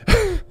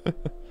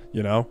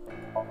 You know?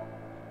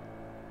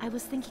 I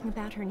was thinking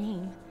about her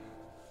name.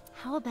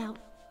 How about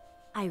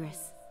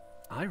Iris?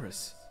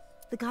 Iris?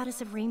 The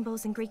goddess of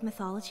rainbows in Greek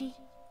mythology,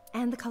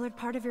 and the colored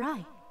part of your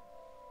eye.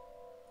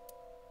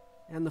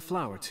 And the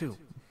flower, too.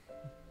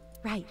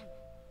 Right.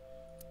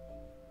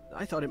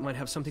 I thought it might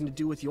have something to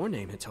do with your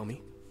name,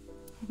 Hitomi.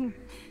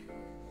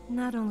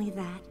 Not only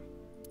that,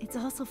 It's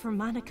also for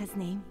Monika's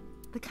name.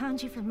 The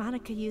kanji for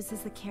Monika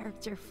uses the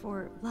character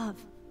for love.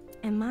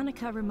 And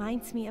Monika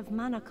reminds me of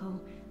Monoko,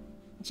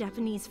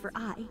 Japanese for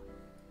eye.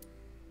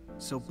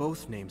 So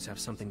both names have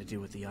something to do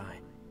with the eye.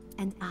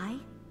 And eye,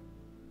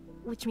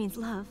 which means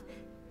love,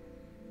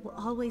 will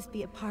always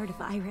be a part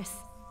of Iris.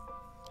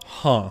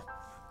 Huh.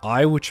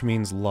 I, which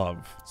means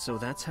love. So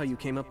that's how you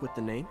came up with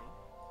the name?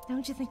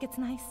 Don't you think it's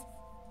nice?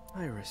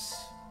 Iris.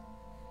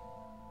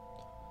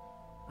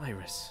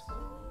 Iris.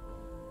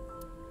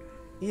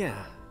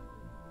 Yeah,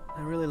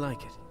 I really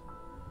like it.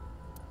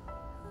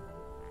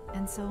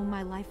 And so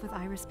my life with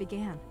Iris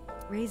began.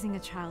 Raising a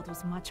child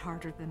was much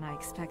harder than I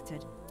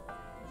expected.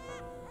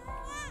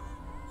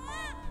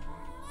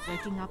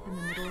 Waking up in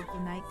the middle of the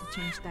night to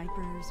change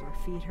diapers or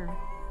feed her.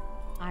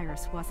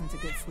 Iris wasn't a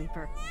good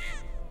sleeper.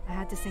 I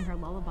had to sing her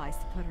lullabies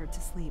to put her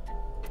to sleep,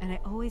 and I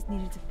always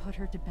needed to put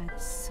her to bed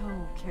so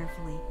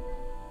carefully.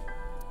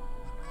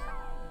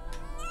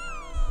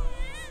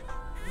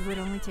 It would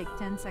only take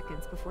 10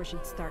 seconds before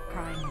she'd start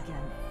crying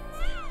again.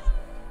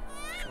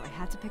 So I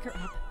had to pick her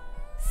up,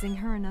 sing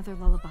her another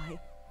lullaby,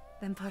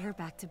 then put her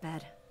back to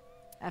bed.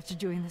 After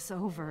doing this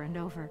over and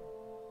over,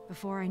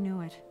 before I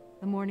knew it,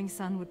 the morning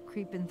sun would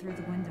creep in through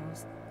the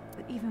windows.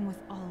 But even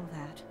with all of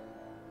that,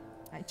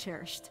 I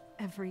cherished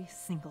every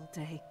single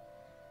day.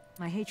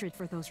 My hatred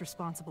for those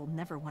responsible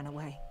never went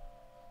away.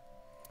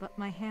 But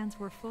my hands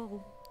were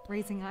full,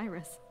 raising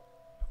Iris.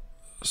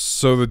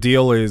 So the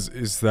deal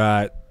is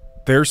that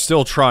they're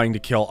still trying to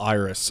kill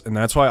Iris, and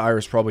that's why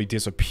Iris probably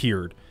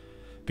disappeared.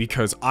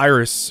 Because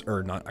Renju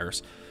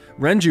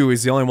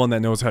is the only one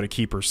that knows how to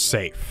keep her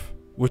safe,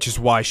 which is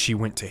why she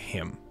went to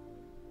him.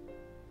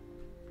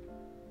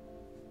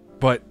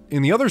 But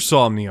in the other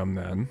Somnium,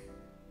 then,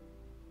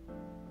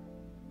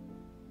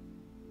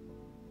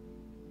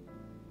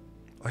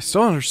 I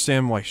still don't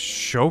understand why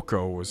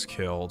Shoko was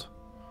killed.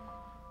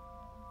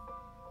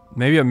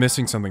 Maybe I'm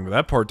missing something, but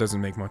that part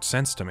doesn't make much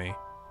sense to me.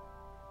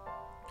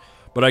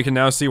 But I can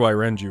now see why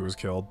Renju was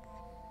killed.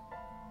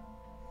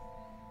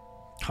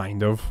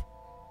 Kind of.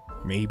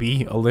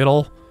 Maybe a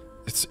little.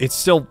 It's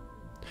still...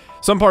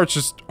 Some parts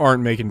just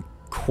aren't making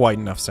quite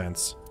enough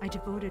sense. I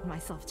devoted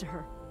myself to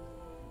her.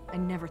 I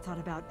never thought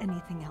about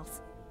anything else.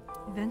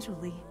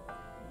 Eventually,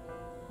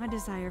 my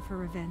desire for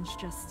revenge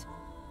just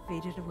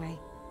faded away.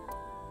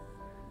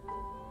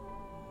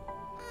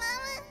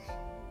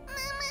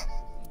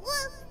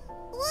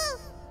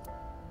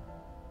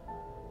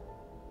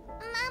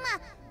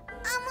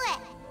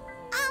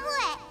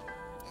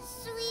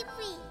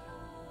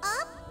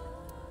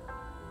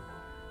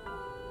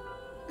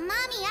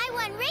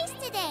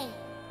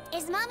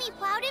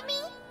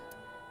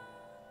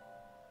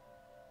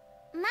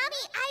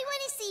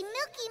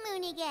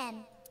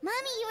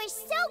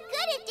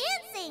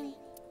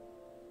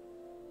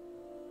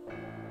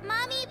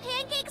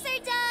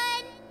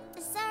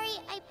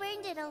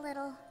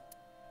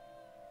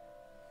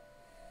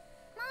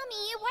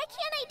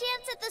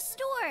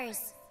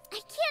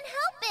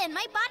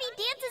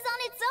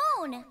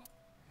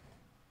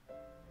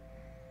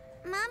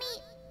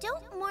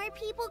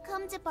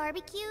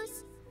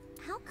 Barbecues?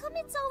 How come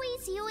it's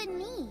always you and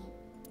me?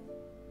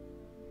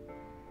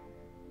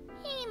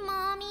 Hey,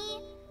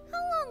 Mommy.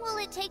 How long will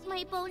it take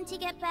my bone to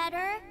get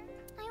better?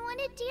 I want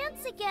to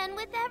dance again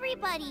with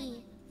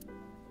everybody.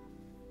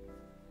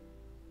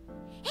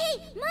 Hey,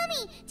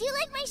 Mommy! Do you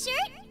like my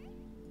shirt?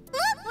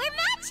 Look, we're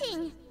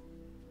matching!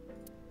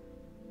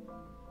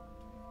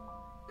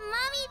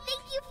 Mommy,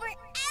 thank you for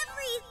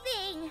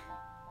everything!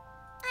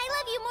 I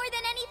love you more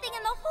than anything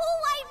in the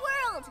whole wide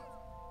world!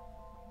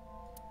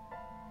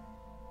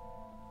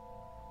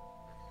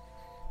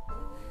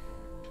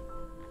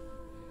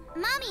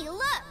 Mommy,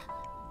 look!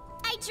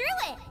 I drew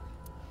it!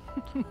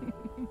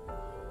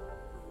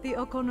 The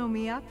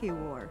Okonomiyaki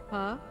War,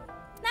 huh?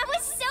 That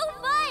was so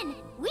fun!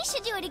 We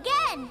should do it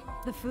again!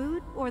 The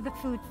food or the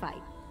food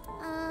fight?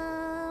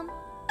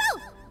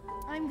 Both!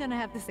 I'm gonna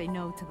have to say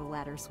no to the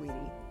latter,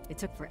 sweetie. It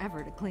took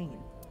forever to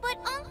clean. But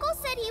Uncle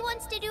said he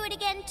wants to do it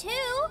again,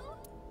 too!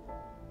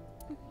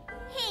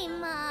 Hey,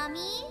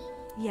 Mommy.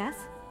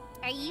 Yes?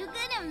 Are you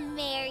gonna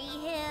marry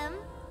him?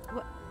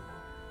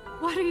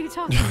 What are you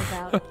talking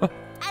about?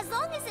 As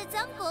long as it's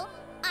Uncle,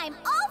 I'm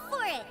all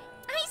for it!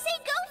 I say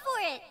go for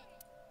it!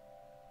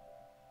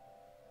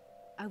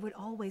 I would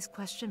always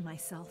question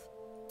myself.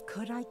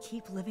 Could I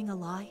keep living a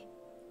lie?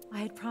 I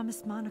had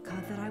promised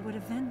Monika that I would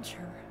avenge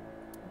her,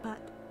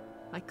 but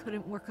I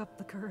couldn't work up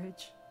the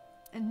courage.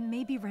 And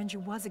maybe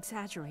Renju was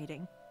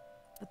exaggerating,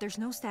 but there's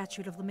no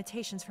statute of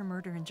limitations for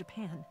murder in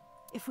Japan.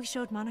 If we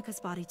showed Monika's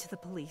body to the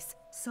police,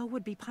 So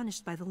would be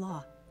punished by the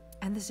law.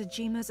 And the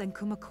Tsujima's and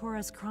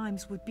Kumakura's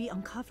crimes would be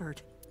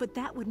uncovered. But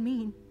that would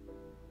mean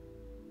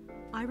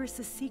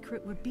Iris's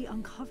secret would be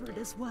uncovered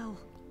as well.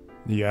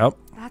 Yep.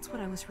 That's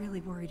what I was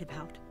really worried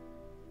about.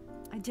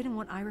 I didn't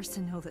want Iris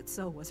to know that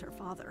So was her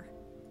father.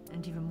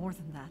 And even more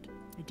than that,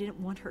 I didn't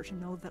want her to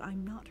know that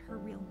I'm not her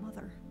real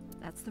mother.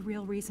 That's the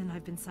real reason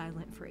I've been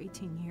silent for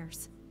 18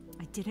 years.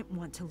 I didn't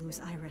want to lose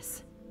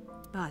Iris.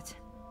 But...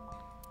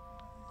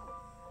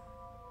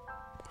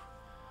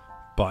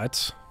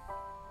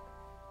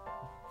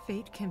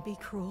 Fate can be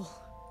cruel.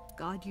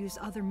 God used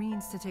other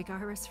means to take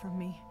Iris from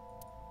me.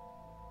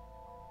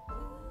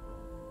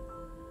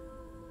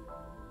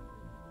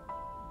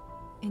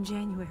 In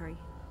January,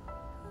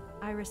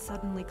 Iris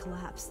suddenly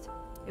collapsed.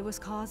 It was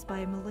caused by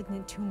a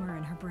malignant tumor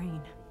in her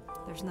brain.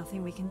 There's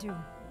nothing we can do.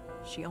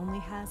 She only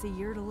has a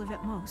year to live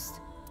at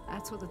most.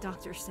 That's what the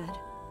doctor said.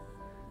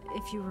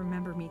 If you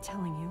remember me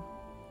telling you.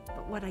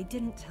 But what I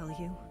didn't tell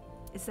you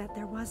is that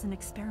there was an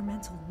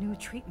experimental new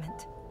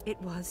treatment. It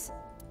was...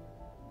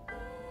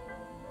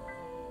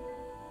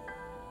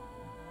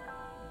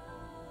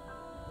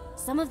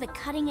 Some of the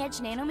cutting-edge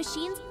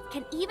nanomachines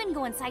can even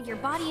go inside your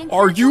body and...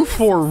 Are you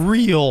for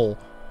real?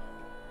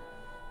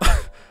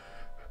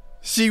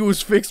 She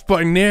was fixed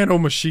by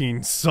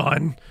nanomachines,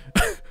 son.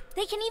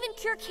 They can even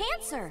cure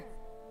cancer.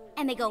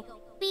 And they go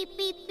beep,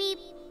 beep, beep.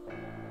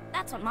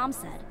 That's what Mom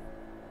said.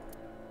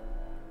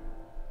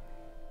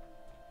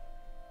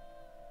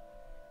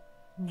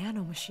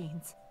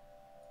 Nanomachines.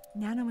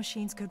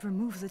 Nanomachines could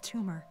remove the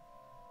tumor.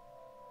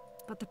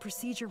 But the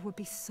procedure would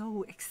be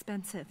so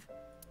expensive.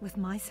 With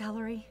my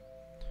salary,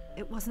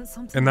 it wasn't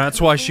something... And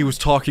that's why she was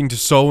talking to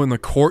So in the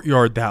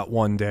courtyard that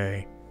one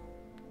day.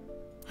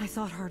 I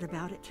thought hard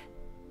about it.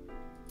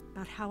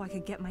 About how I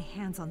could get my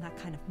hands on that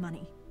kind of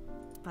money.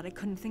 But I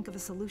couldn't think of a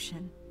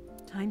solution.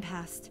 Time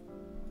passed.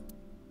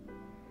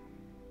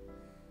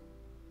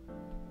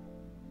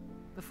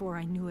 Before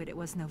I knew it, it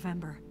was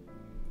November.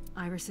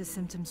 Iris's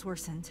symptoms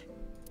worsened.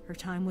 Her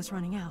time was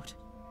running out.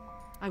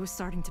 I was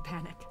starting to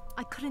panic.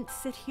 I couldn't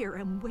sit here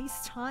and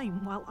waste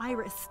time while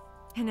Iris...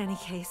 In any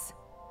case,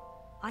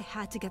 I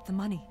had to get the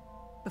money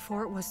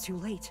before it was too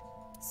late.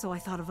 So I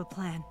thought of a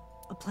plan.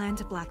 A plan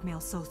to blackmail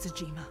So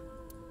Tsujima.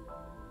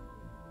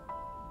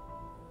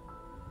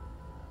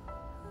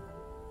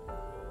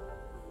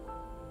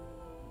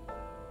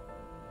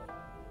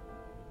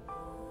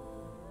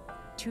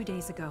 Two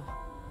days ago,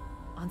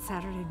 on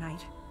Saturday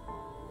night,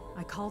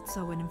 I called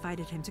So and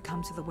invited him to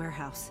come to the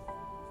warehouse.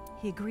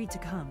 He agreed to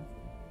come.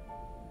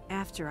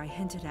 After I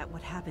hinted at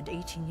what happened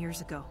 18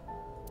 years ago,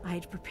 I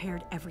had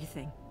prepared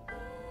everything,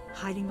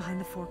 hiding behind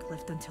the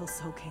forklift until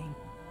So came.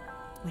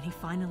 When he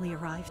finally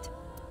arrived,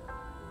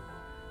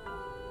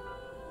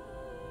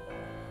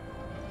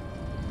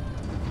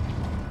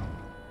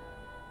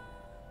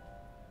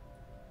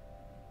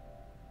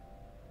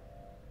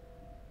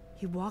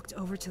 he walked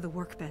over to the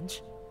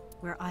workbench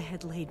where I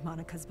had laid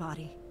Monika's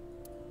body.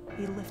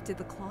 He lifted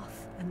the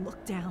cloth and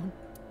looked down.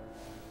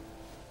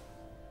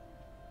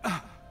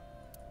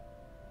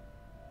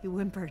 He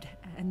whimpered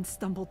and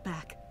stumbled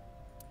back.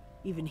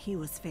 Even he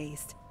was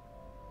fazed,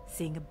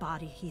 seeing a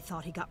body he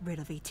thought he got rid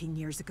of 18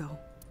 years ago.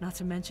 Not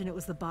to mention it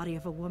was the body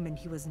of a woman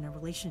he was in a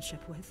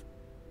relationship with.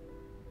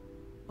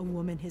 A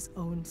woman his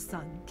own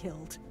son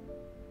killed.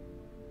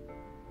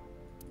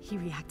 He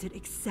reacted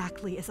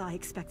exactly as I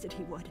expected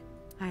he would.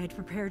 I had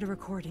prepared a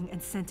recording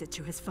and sent it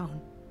to his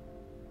phone.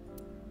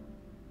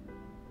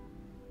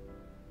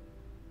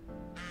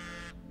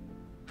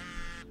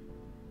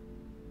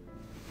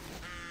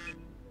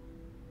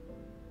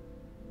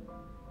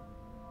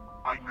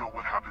 I know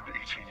what happened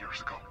 18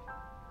 years ago.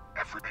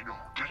 Everybody knew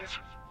who did it,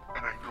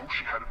 and I know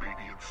she had a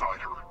baby inside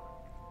her.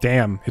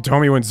 Damn,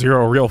 Hitomi went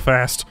zero real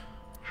fast.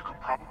 You can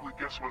probably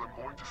guess what I'm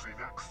going to say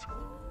next.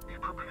 Be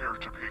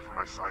prepared to pay for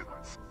my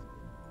silence.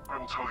 I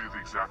will tell you the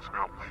exact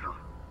amount later.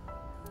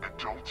 And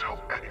don't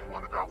tell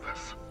anyone about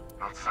this.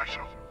 Not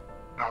Saito,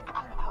 not the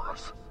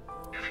Kumakuras.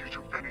 If you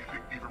do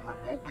anything even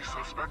remotely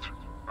suspect,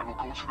 I will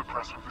go to the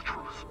press with the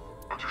truth.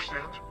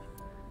 Understand?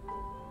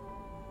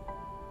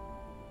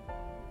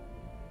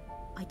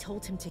 I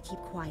told him to keep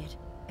quiet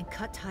and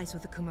cut ties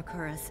with the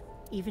Kumakuras,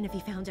 even if he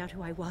found out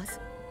who I was.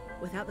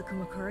 Without the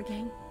Kumakura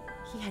gang,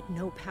 he had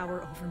no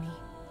power over me,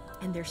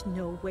 and there's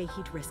no way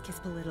he'd risk his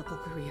political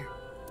career,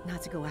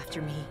 not to go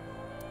after me.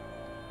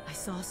 I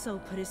saw So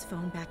put his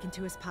phone back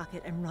into his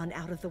pocket and run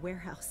out of the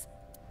warehouse.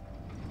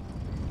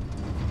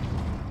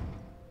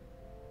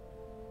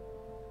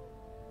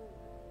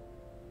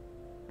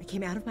 I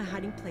came out of my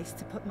hiding place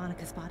to put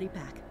Monika's body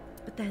back,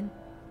 but then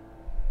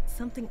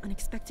something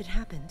unexpected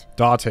happened.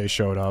 Date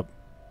showed up.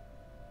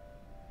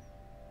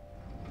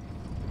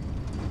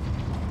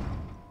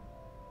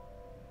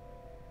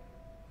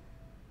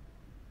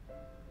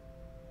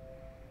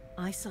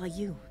 I saw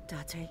you,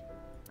 Date.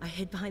 I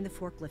hid behind the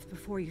forklift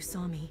before you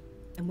saw me,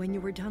 and when you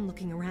were done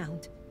looking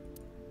around...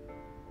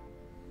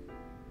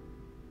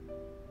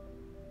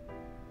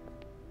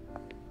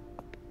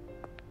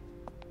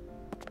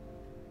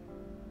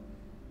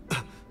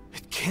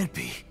 It can't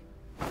be.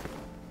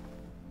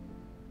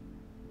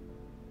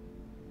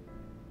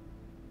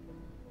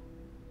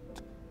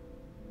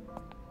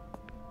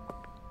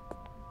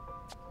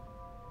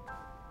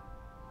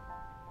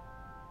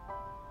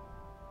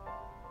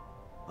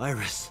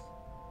 Iris.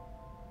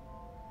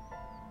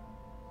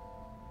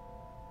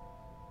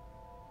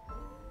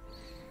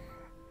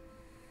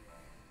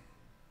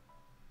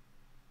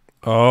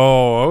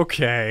 Oh,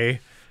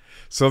 okay.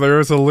 So there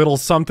was a little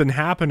something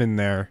happening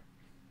there.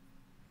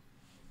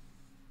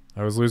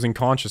 I was losing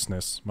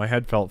consciousness. My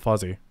head felt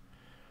fuzzy.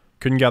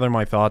 Couldn't gather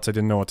my thoughts, I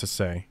didn't know what to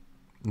say.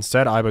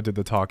 Instead, Aiba did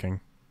the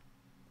talking.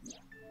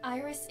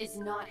 Iris is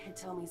not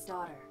Hitomi's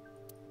daughter.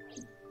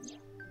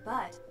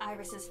 But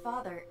Iris's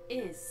father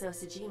is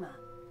Sosajima.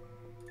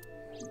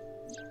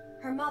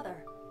 Her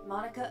mother,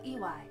 Monica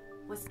Iwai,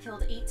 was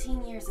killed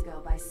 18 years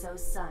ago by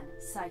So's son,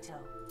 Saito.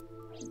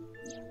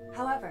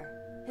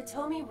 However,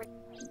 Hitomi...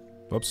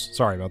 Whoops,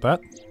 sorry about that.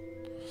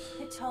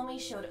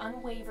 Hitomi showed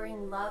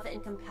unwavering love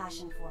and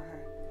compassion for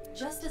her,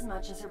 just as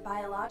much as her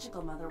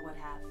biological mother would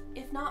have,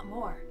 if not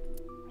more.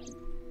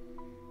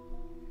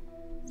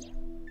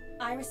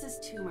 Iris's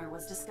tumor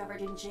was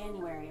discovered in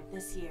January of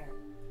this year.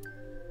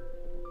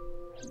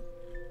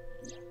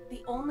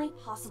 The only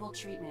possible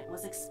treatment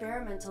was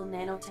experimental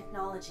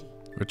nanotechnology.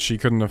 Which she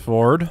couldn't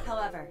afford.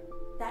 However,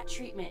 that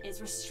treatment is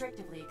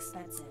restrictively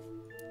expensive.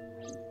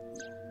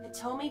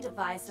 Hitomi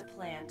devised a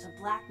plan to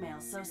blackmail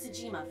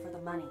Sosajima for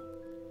the money.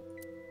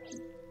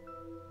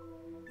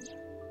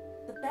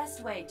 The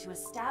best way to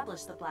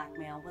establish the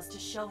blackmail was to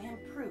show him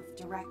proof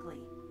directly.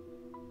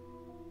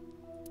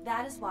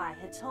 That is why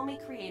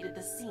Hitomi created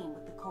the scene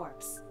with the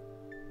corpse.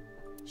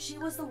 She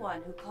was the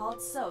one who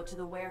called So to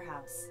the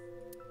warehouse.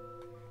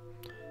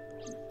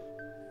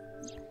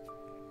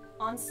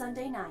 On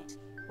Sunday night,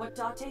 what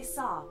Date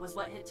saw was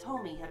what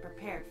Hitomi had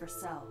prepared for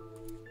So.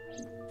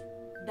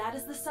 That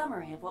is the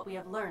summary of what we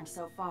have learned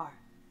so far.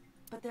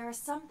 But there are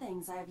some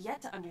things I have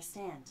yet to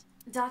understand.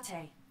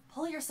 Date,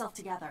 pull yourself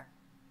together.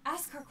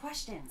 Ask her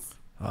questions.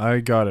 I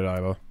got it,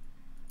 Aiba.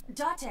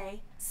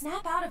 Date,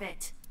 snap out of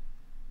it.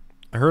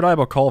 I heard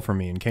Aiba call for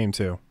me and came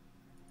to.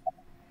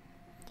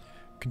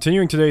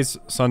 Continuing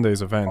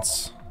Sunday's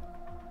events.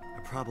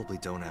 I probably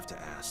don't have to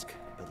ask,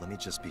 but let me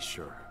just be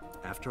sure.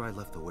 After I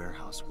left the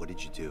warehouse, what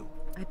did you do?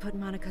 I put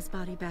Monica's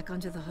body back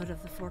onto the hood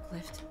of the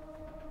forklift.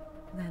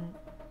 Then,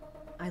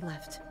 I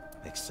left.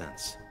 Makes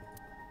sense.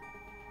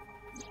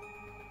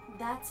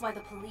 That's why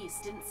the police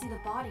didn't see the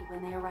body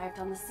when they arrived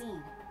on the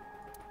scene.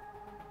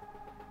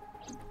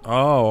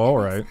 Oh,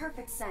 alright. It makes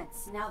perfect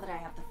sense now that I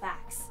have the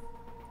facts.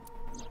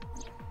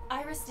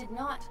 Iris did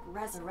not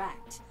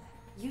resurrect.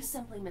 You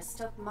simply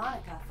mistook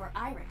Monica for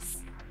Iris.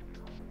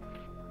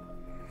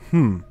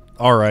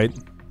 Alright.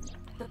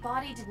 The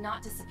body did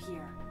not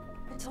disappear.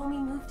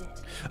 Hitomi moved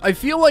it. I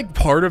feel like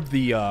part of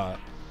the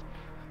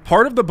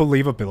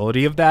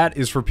believability of that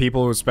is for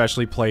people who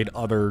especially played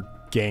other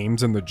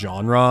games in the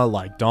genre,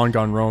 like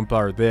Danganronpa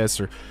or this,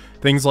 or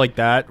things like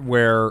that,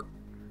 where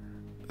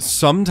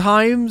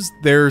sometimes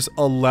there's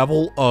a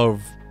level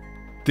of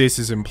this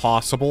is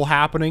impossible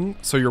happening,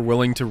 so you're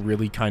willing to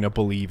really kind of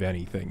believe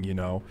anything, you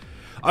know?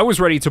 I was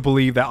ready to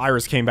believe that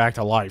Iris came back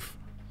to life.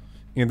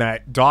 In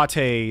that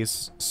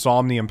Date's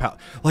Somnium Files.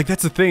 Like,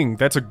 that's the thing.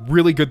 That's a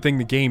really good thing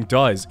the game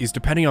does, is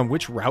depending on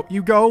which route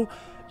you go,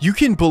 you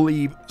can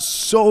believe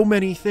so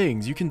many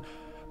things. You can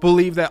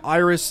believe that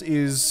Iris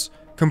is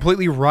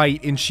completely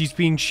right and she's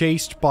being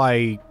chased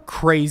by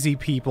crazy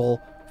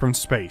people from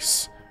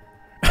space.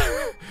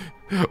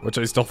 Which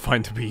I still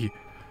find to be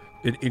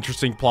an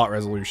interesting plot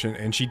resolution.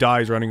 And she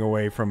dies running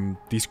away from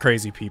these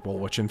crazy people,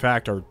 which in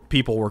fact are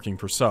people working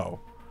for So.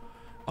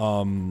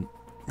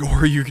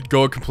 Or you could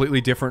go a completely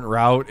different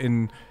route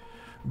and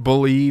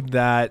believe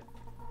that,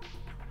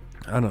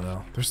 I don't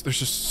know, there's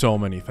just so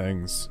many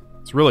things.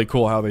 It's really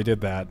cool how they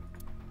did that.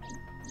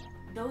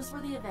 Those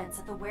were the events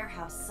at the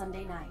warehouse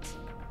Sunday night.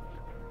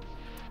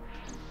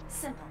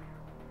 Simple.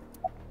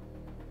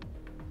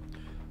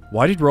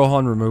 Why did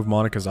Rohan remove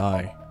Monica's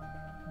eye?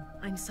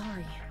 I'm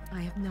sorry. I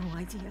have no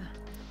idea.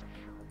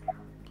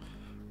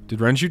 Did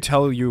Renju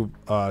tell you,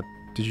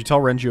 did you tell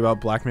Renju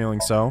about blackmailing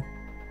So?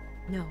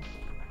 No,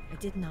 I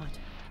did not.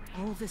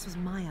 All of this was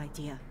my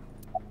idea.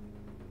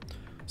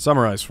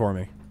 Summarize for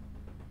me.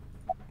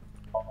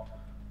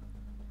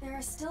 There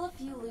are still a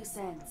few loose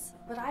ends,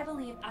 but I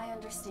believe I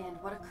understand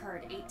what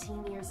occurred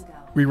 18 years ago.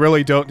 We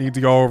really don't need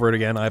to go over it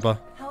again, Aiba.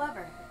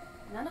 However,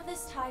 none of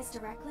this ties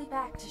directly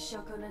back to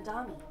Shoko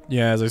Nadami.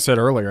 Yeah, as I said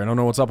earlier, I don't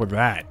know what's up with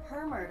that.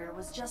 Her murder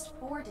was just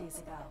 4 days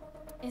ago.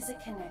 Is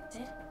it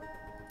connected?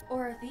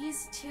 Or are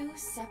these two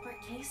separate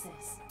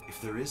cases?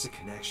 If there is a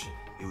connection,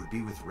 it would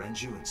be with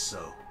Renju and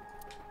So.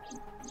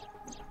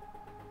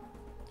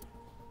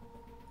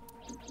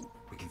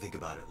 We can think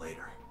about it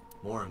later.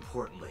 More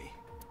importantly,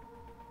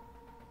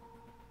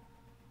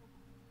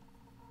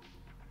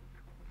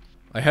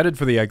 I headed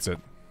for the exit.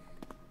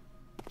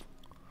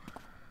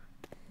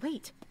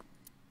 Wait.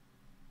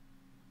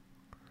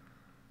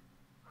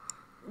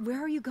 Where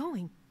are you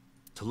going?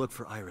 to look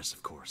for Iris,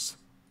 of course.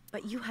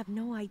 But you have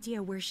no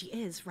idea where she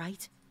is,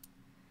 right?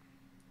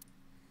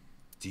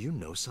 Do you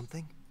know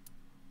something?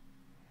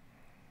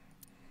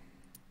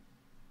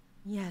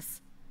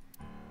 Yes.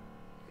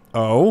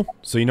 Oh,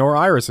 so you know where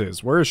Iris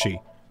is. Where is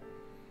she?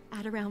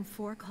 At around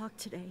 4 o'clock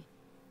today,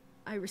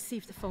 I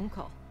received a phone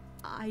call.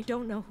 I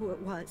don't know who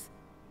it was.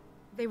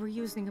 They were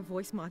using a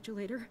voice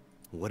modulator.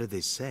 What did they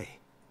say?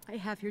 I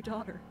have your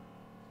daughter.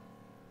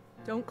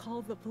 Don't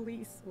call the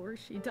police or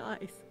she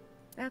dies.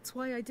 That's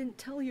why I didn't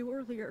tell you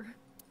earlier.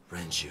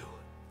 Renju.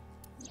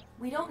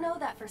 We don't know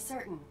that for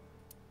certain.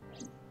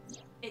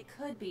 It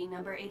could be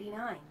number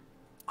 89.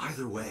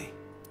 Either way,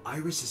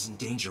 Iris is in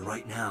danger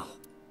right now.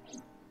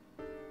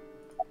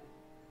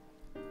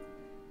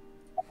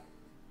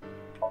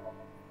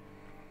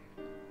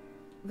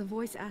 The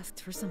voice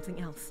asked for something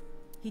else.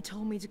 He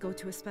told me to go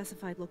to a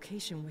specified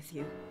location with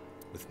you.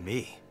 With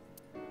me?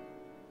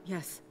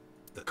 Yes.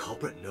 The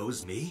culprit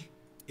knows me?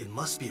 It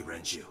must be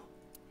Renju.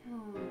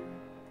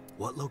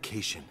 What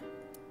location?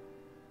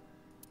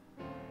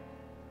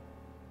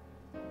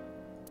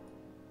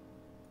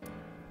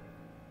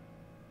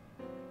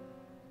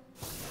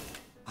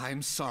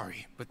 I'm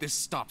sorry, but this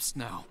stops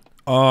now.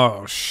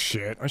 Oh,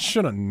 shit. I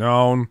should have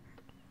known.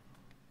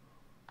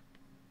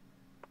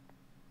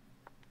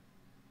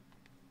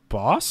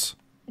 Boss?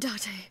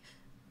 Date.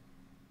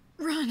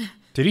 Run.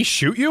 Did he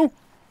shoot you?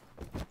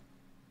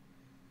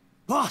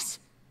 Boss!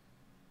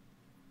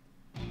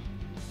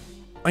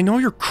 I know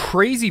you're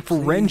crazy for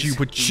Renju,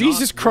 but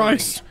Jesus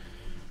Christ.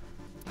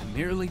 I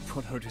merely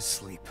put her to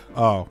sleep.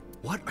 Oh.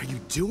 What are you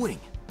doing?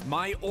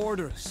 My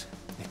orders.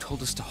 They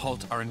told us to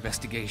halt our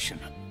investigation.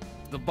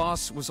 The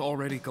boss was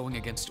already going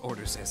against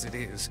orders as it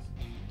is.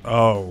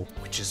 Oh.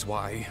 Which is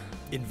why...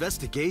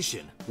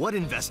 Investigation? What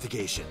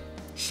investigation?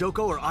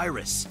 Shoko or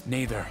Iris?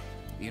 Neither.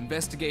 The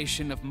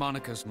investigation of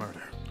Monika's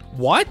murder.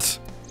 What?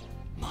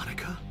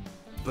 Monika?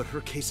 But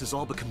her case is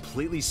all but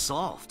completely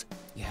solved.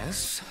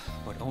 Yes,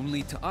 but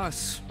only to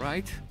us,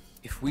 right?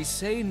 If we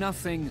say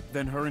nothing,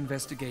 then her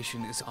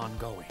investigation is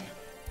ongoing.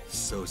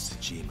 So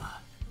Tsujima.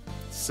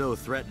 So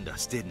threatened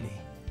us, didn't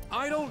he?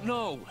 I don't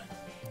know.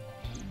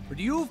 But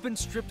you've been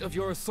stripped of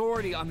your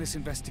authority on this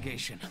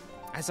investigation.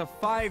 As of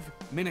 5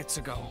 minutes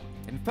ago.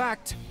 In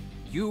fact,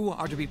 you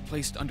are to be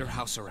placed under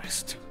house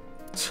arrest.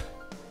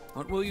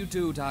 What will you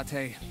do,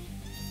 Date?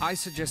 I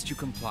suggest you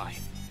comply.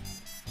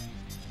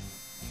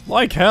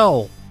 Like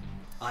hell.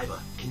 Aiba,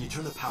 can you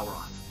turn the power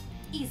off?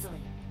 Easily.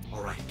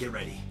 Alright, get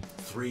ready.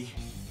 3,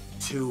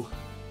 2,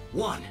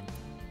 1.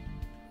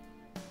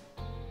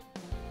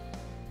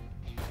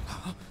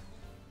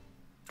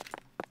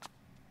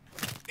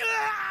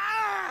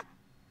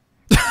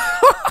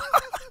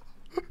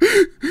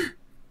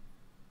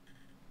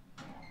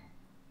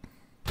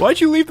 Why'd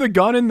you leave the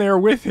gun in there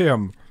with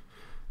him?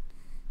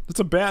 That's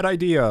a bad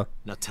idea.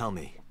 Now tell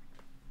me,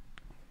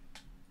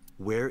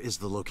 where is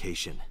the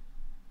location?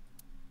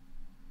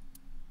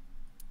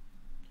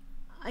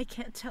 I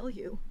can't tell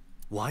you.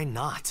 Why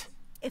not?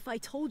 If I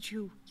told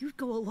you, you'd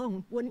go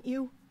alone, wouldn't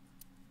you?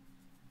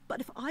 But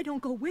if I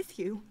don't go with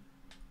you...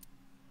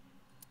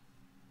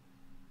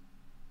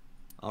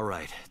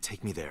 Alright,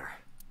 take me there.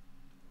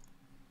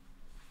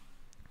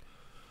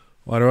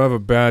 Why do I have a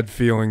bad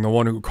feeling the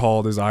one who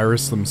called is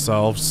Iris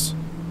themselves?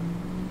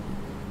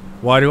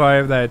 Why do I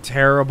have that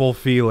terrible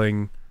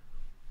feeling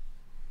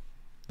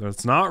that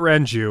it's not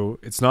Renju,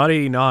 it's not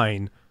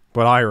 89,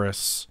 but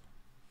Iris?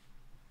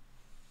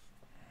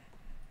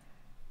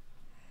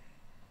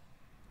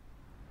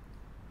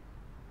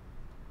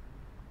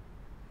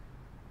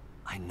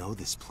 I know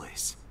this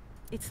place.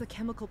 It's the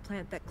chemical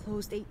plant that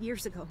closed 8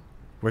 years ago.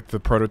 With the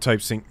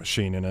prototype sync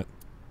machine in it.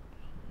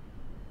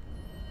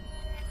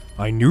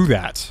 I knew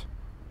that.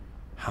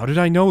 How did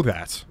I know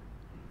that?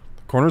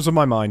 The corners of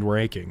my mind were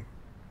aching.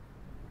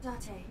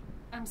 Date,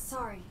 I'm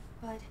sorry,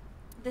 but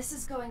this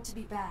is going to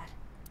be bad.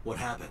 What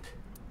happened?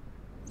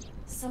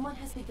 Someone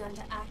has begun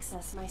to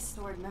access my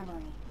stored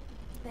memory.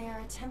 They are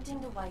attempting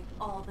to wipe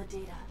all the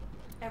data.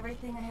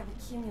 Everything I have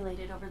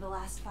accumulated over the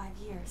last 5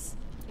 years,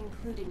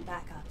 including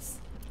backups.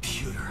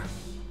 Pewter.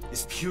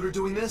 Is Pewter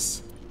doing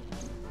this?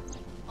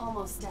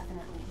 Almost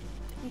definitely.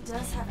 He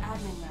does have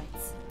admin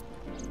rights.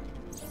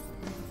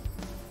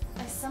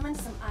 I summoned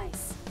some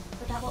ice,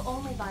 but that will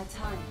only buy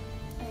time.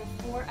 I have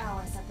 4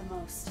 hours at the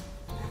most.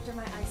 After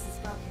my ice is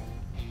broken,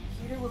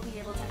 Peter will be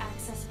able to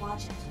access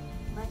Wadjet,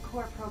 my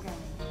core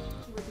programming.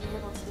 He would be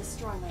able to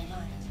destroy my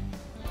mind.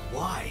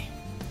 Why?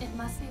 It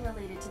must be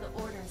related to the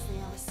orders they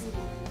are receiving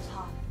from the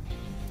top.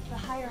 The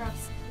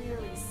higher-ups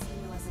clearly see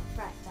you as a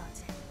threat,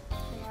 Date.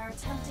 They are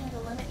attempting to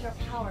limit your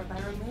power by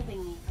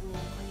removing me from the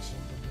equation.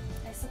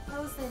 I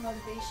suppose their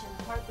motivation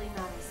hardly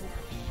matters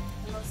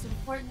now. The most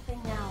important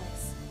thing now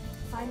is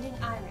finding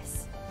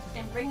Iris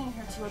and bringing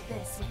her to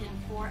Abyss within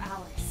 4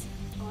 hours.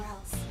 Or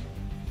else,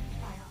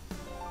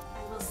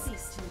 I will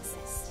cease to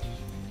exist.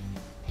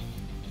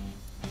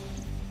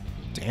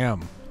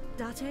 Damn.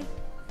 Date?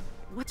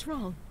 What's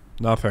wrong?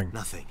 Nothing.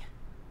 Nothing.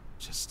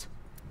 Just...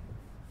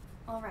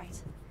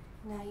 Alright,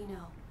 now you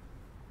know.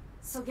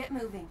 So get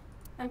moving.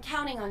 I'm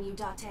counting on you,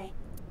 Date.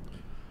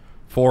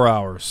 4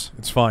 hours.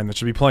 It's fine. That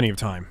should be plenty of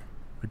time.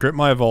 I gripped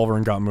my revolver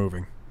and got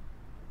moving.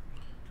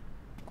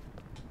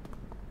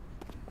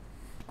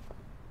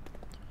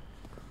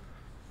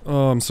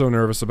 Oh, I'm so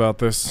nervous about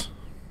this.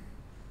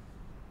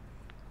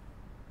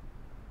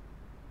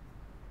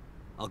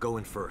 I'll go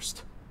in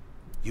first.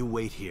 You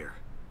wait here.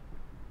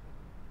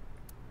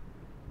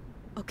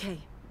 Okay.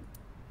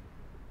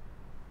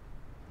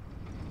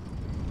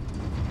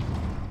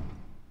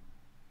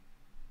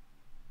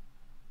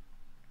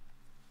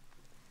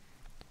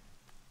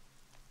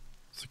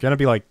 It's gonna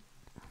be like...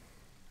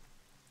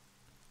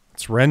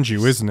 It's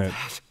Renju, isn't it?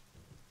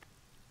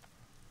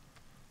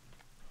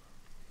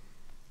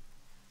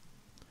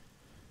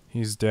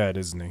 He's dead,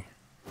 isn't he?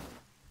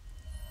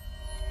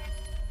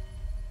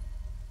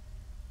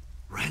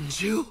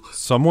 Renju?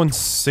 Someone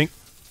sink...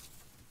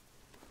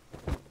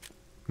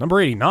 Number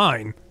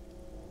 89?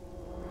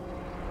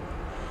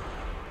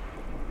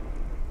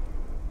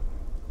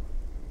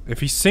 If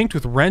he synced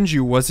with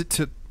Renju, was it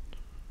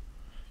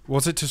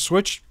to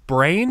switch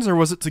brains, or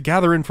was it to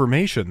gather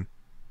information?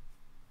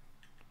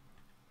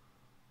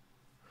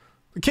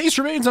 The case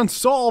remains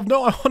unsolved.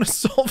 No, I want to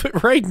solve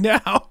it right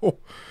now.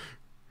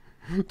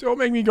 Don't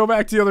make me go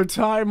back to the other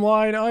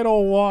timeline. I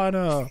don't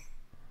wanna.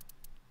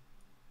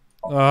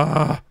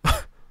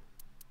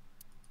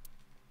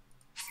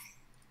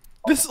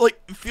 This,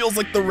 like, feels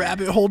like the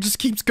rabbit hole just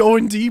keeps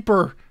going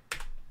deeper.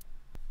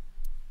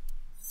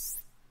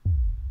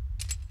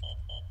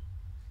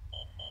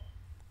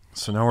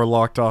 So now we're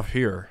locked off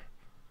here.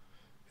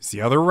 Is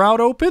the other route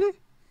open?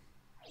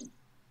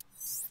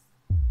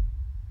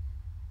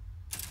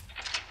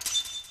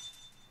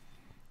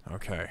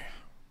 Okay.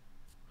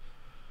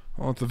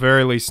 Well, at the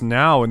very least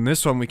now, in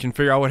this one, we can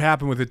figure out what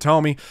happened with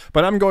Hitomi.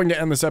 But I'm going to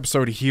end this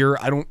episode here.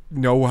 I don't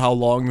know how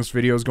long this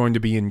video is going to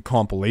be in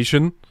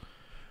compilation.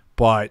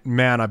 But,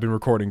 man, I've been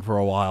recording for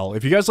a while.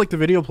 If you guys liked the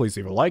video, please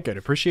leave a like. I'd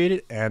appreciate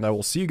it. And I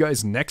will see you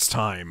guys next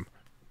time.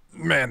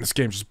 Man, this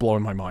game's just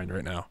blowing my mind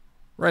right now.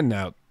 Raiden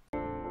out.